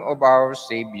coming of our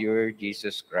Savior,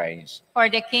 Jesus Christ. For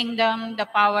the kingdom, the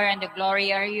power, and the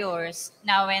glory are yours,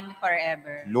 now and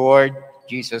forever. Lord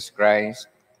Jesus Christ,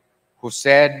 who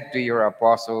said to your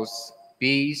apostles,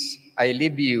 "Peace I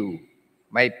leave you,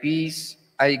 my peace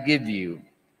I give you,"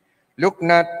 look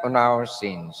not on our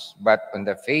sins, but on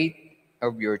the faith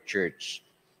of your church,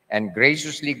 and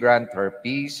graciously grant her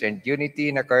peace and unity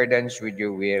in accordance with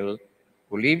your will,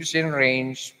 who lives and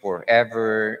reigns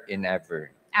forever and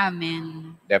ever.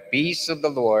 Amen. The peace of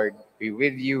the Lord be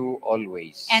with you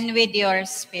always. And with your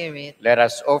spirit. Let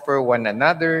us offer one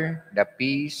another the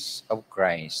peace of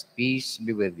Christ. Peace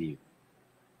be with you.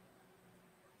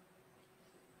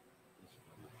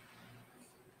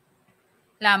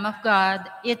 Lamb of God,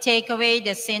 you take away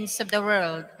the sins of the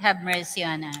world, have mercy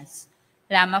on us.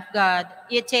 Lamb of God,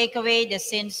 you take away the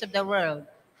sins of the world,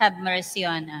 have mercy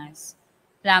on us.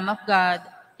 Lamb of God,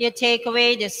 you take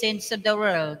away the sins of the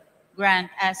world, grant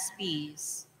us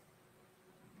peace.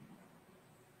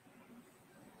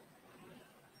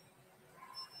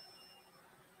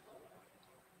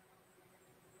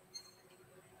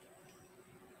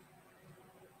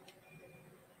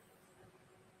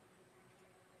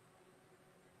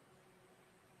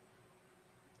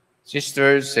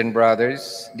 Sisters and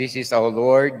brothers, this is our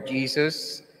Lord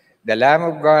Jesus, the Lamb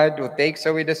of God who takes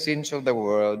away the sins of the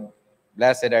world.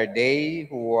 Blessed are they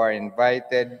who are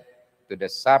invited to the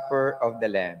supper of the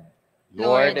Lamb.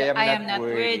 Lord, I am not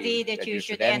worthy that you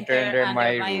should enter under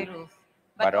my roof,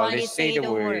 but only say the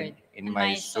word, and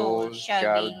my soul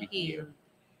shall be healed.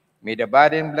 May the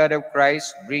body and blood of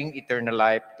Christ bring eternal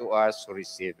life to us who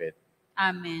receive it.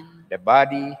 Amen. The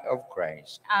body of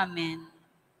Christ. Amen.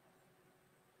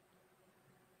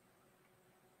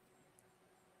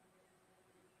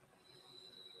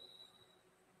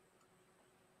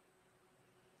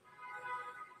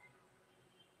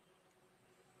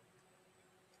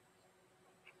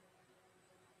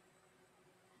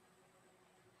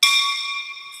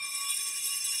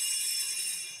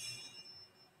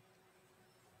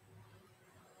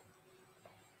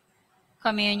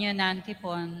 Communion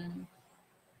Antiphon.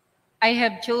 I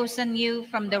have chosen you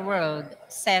from the world,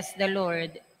 says the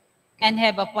Lord, and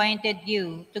have appointed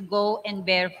you to go and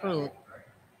bear fruit,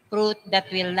 fruit that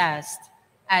will last.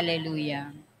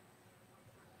 Alleluia.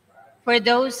 For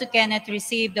those who cannot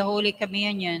receive the Holy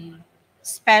Communion,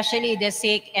 especially the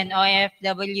sick and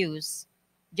OFWs,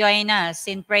 join us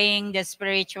in praying the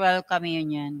spiritual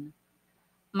communion.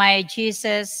 My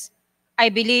Jesus, I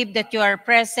believe that you are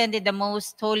present in the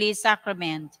most holy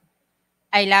sacrament.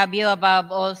 I love you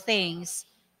above all things,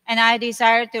 and I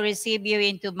desire to receive you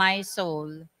into my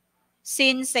soul.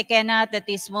 Since I cannot at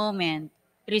this moment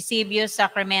receive you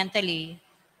sacramentally,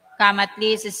 come at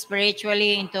least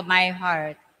spiritually into my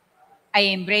heart. I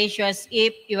embrace you as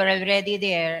if you are already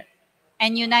there,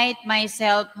 and unite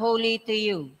myself wholly to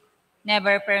you.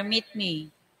 Never permit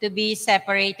me to be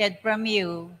separated from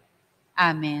you.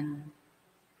 Amen.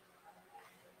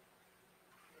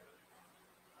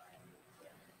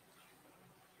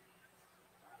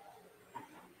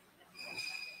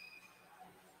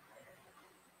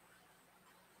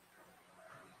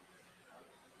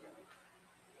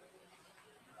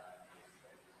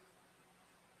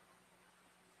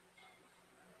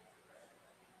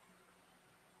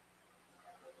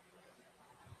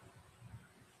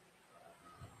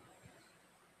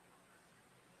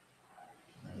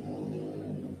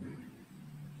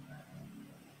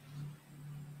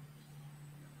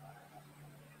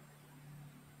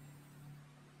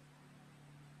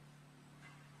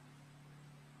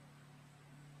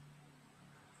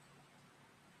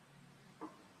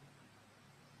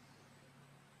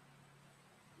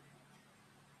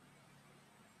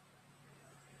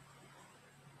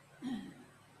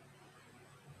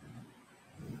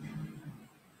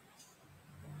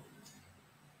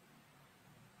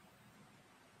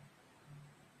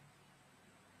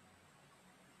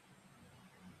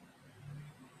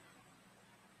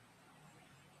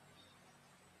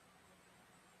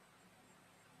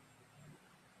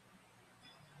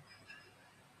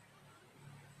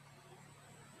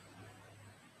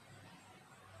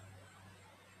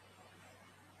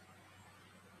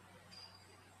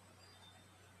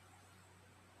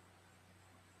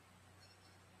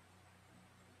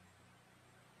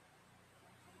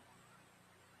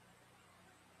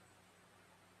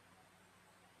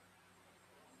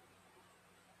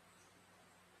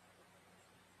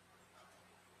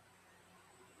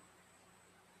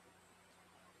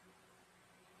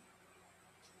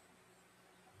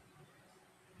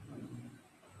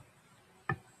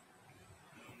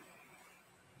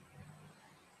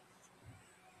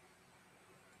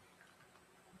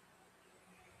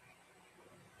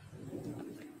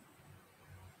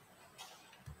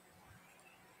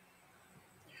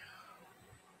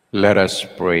 Let us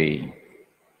pray.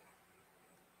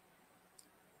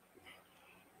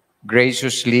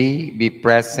 Graciously be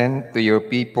present to your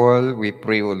people, we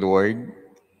pray, O Lord,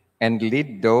 and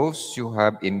lead those you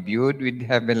have imbued with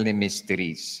heavenly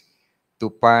mysteries to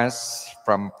pass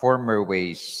from former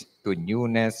ways to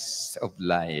newness of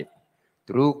life,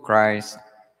 through Christ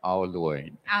our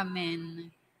Lord. Amen.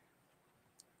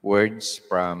 Words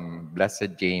from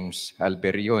Blessed James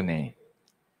Alberione.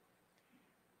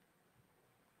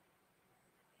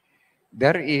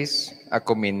 There is a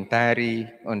commentary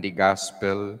on the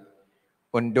Gospel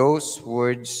on those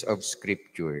words of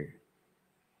Scripture.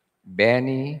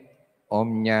 Bene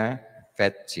omnia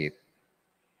fecit.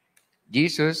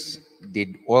 Jesus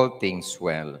did all things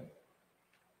well.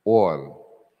 All.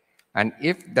 And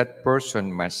if that person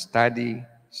must study,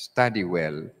 study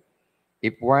well.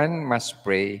 If one must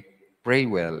pray, pray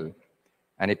well.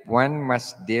 And if one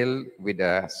must deal with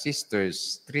the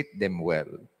sisters, treat them well.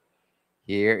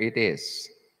 Here it is.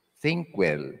 Think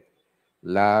well.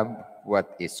 Love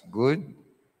what is good.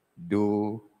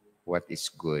 Do what is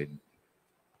good.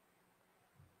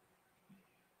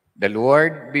 The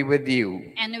Lord be with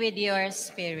you. And with your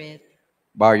spirit.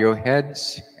 Bow your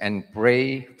heads and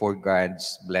pray for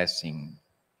God's blessing.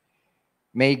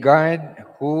 May God,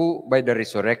 who by the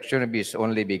resurrection of His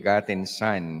only begotten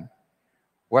Son,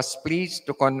 was pleased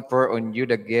to confer on you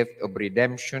the gift of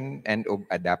redemption and of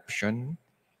adoption,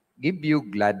 give you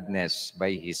gladness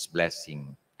by His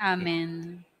blessing.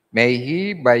 Amen. May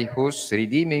He, by whose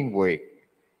redeeming work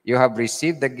you have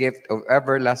received the gift of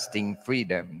everlasting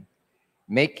freedom,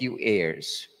 make you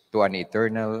heirs to an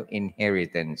eternal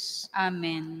inheritance.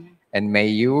 Amen. And may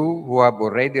you, who have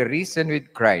already risen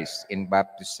with Christ in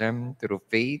baptism through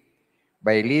faith,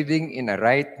 by living in a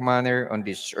right manner on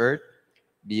this earth,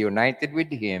 be united with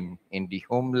Him in the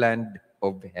homeland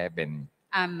of heaven.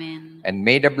 Amen. And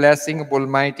may the blessing of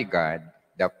Almighty God,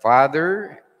 the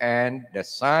Father, and the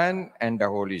Son, and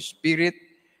the Holy Spirit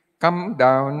come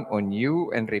down on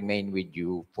you and remain with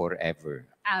you forever.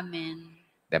 Amen.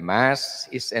 The Mass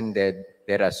is ended.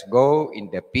 Let us go in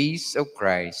the peace of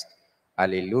Christ.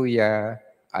 Alleluia,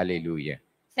 alleluia.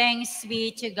 Thanks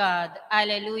be to God.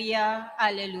 Alleluia,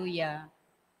 alleluia.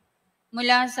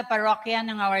 Mula sa parokya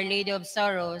ng Our Lady of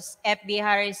Sorrows,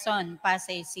 Buendia-Harrison,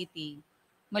 Pasay City.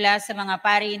 Mula sa mga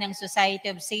pari ng Society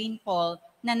of St. Paul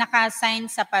na naka-assign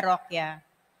sa parokya.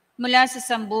 Mula sa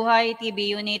Sambuhay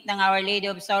TV unit ng Our Lady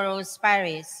of Sorrows,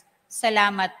 Parish.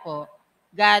 Salamat po.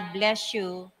 God bless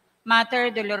you. Mater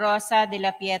Dolorosa de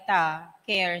la Pieta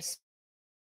cares.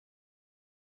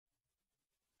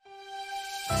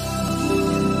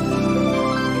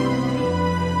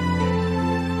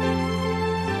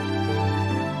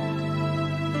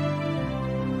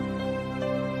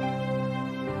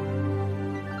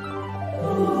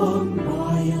 Ang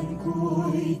bayan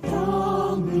ko'y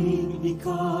tanging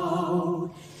ikaw,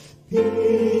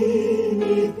 Pilipinas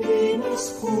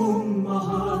kong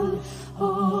mahal,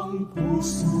 ang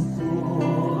puso ko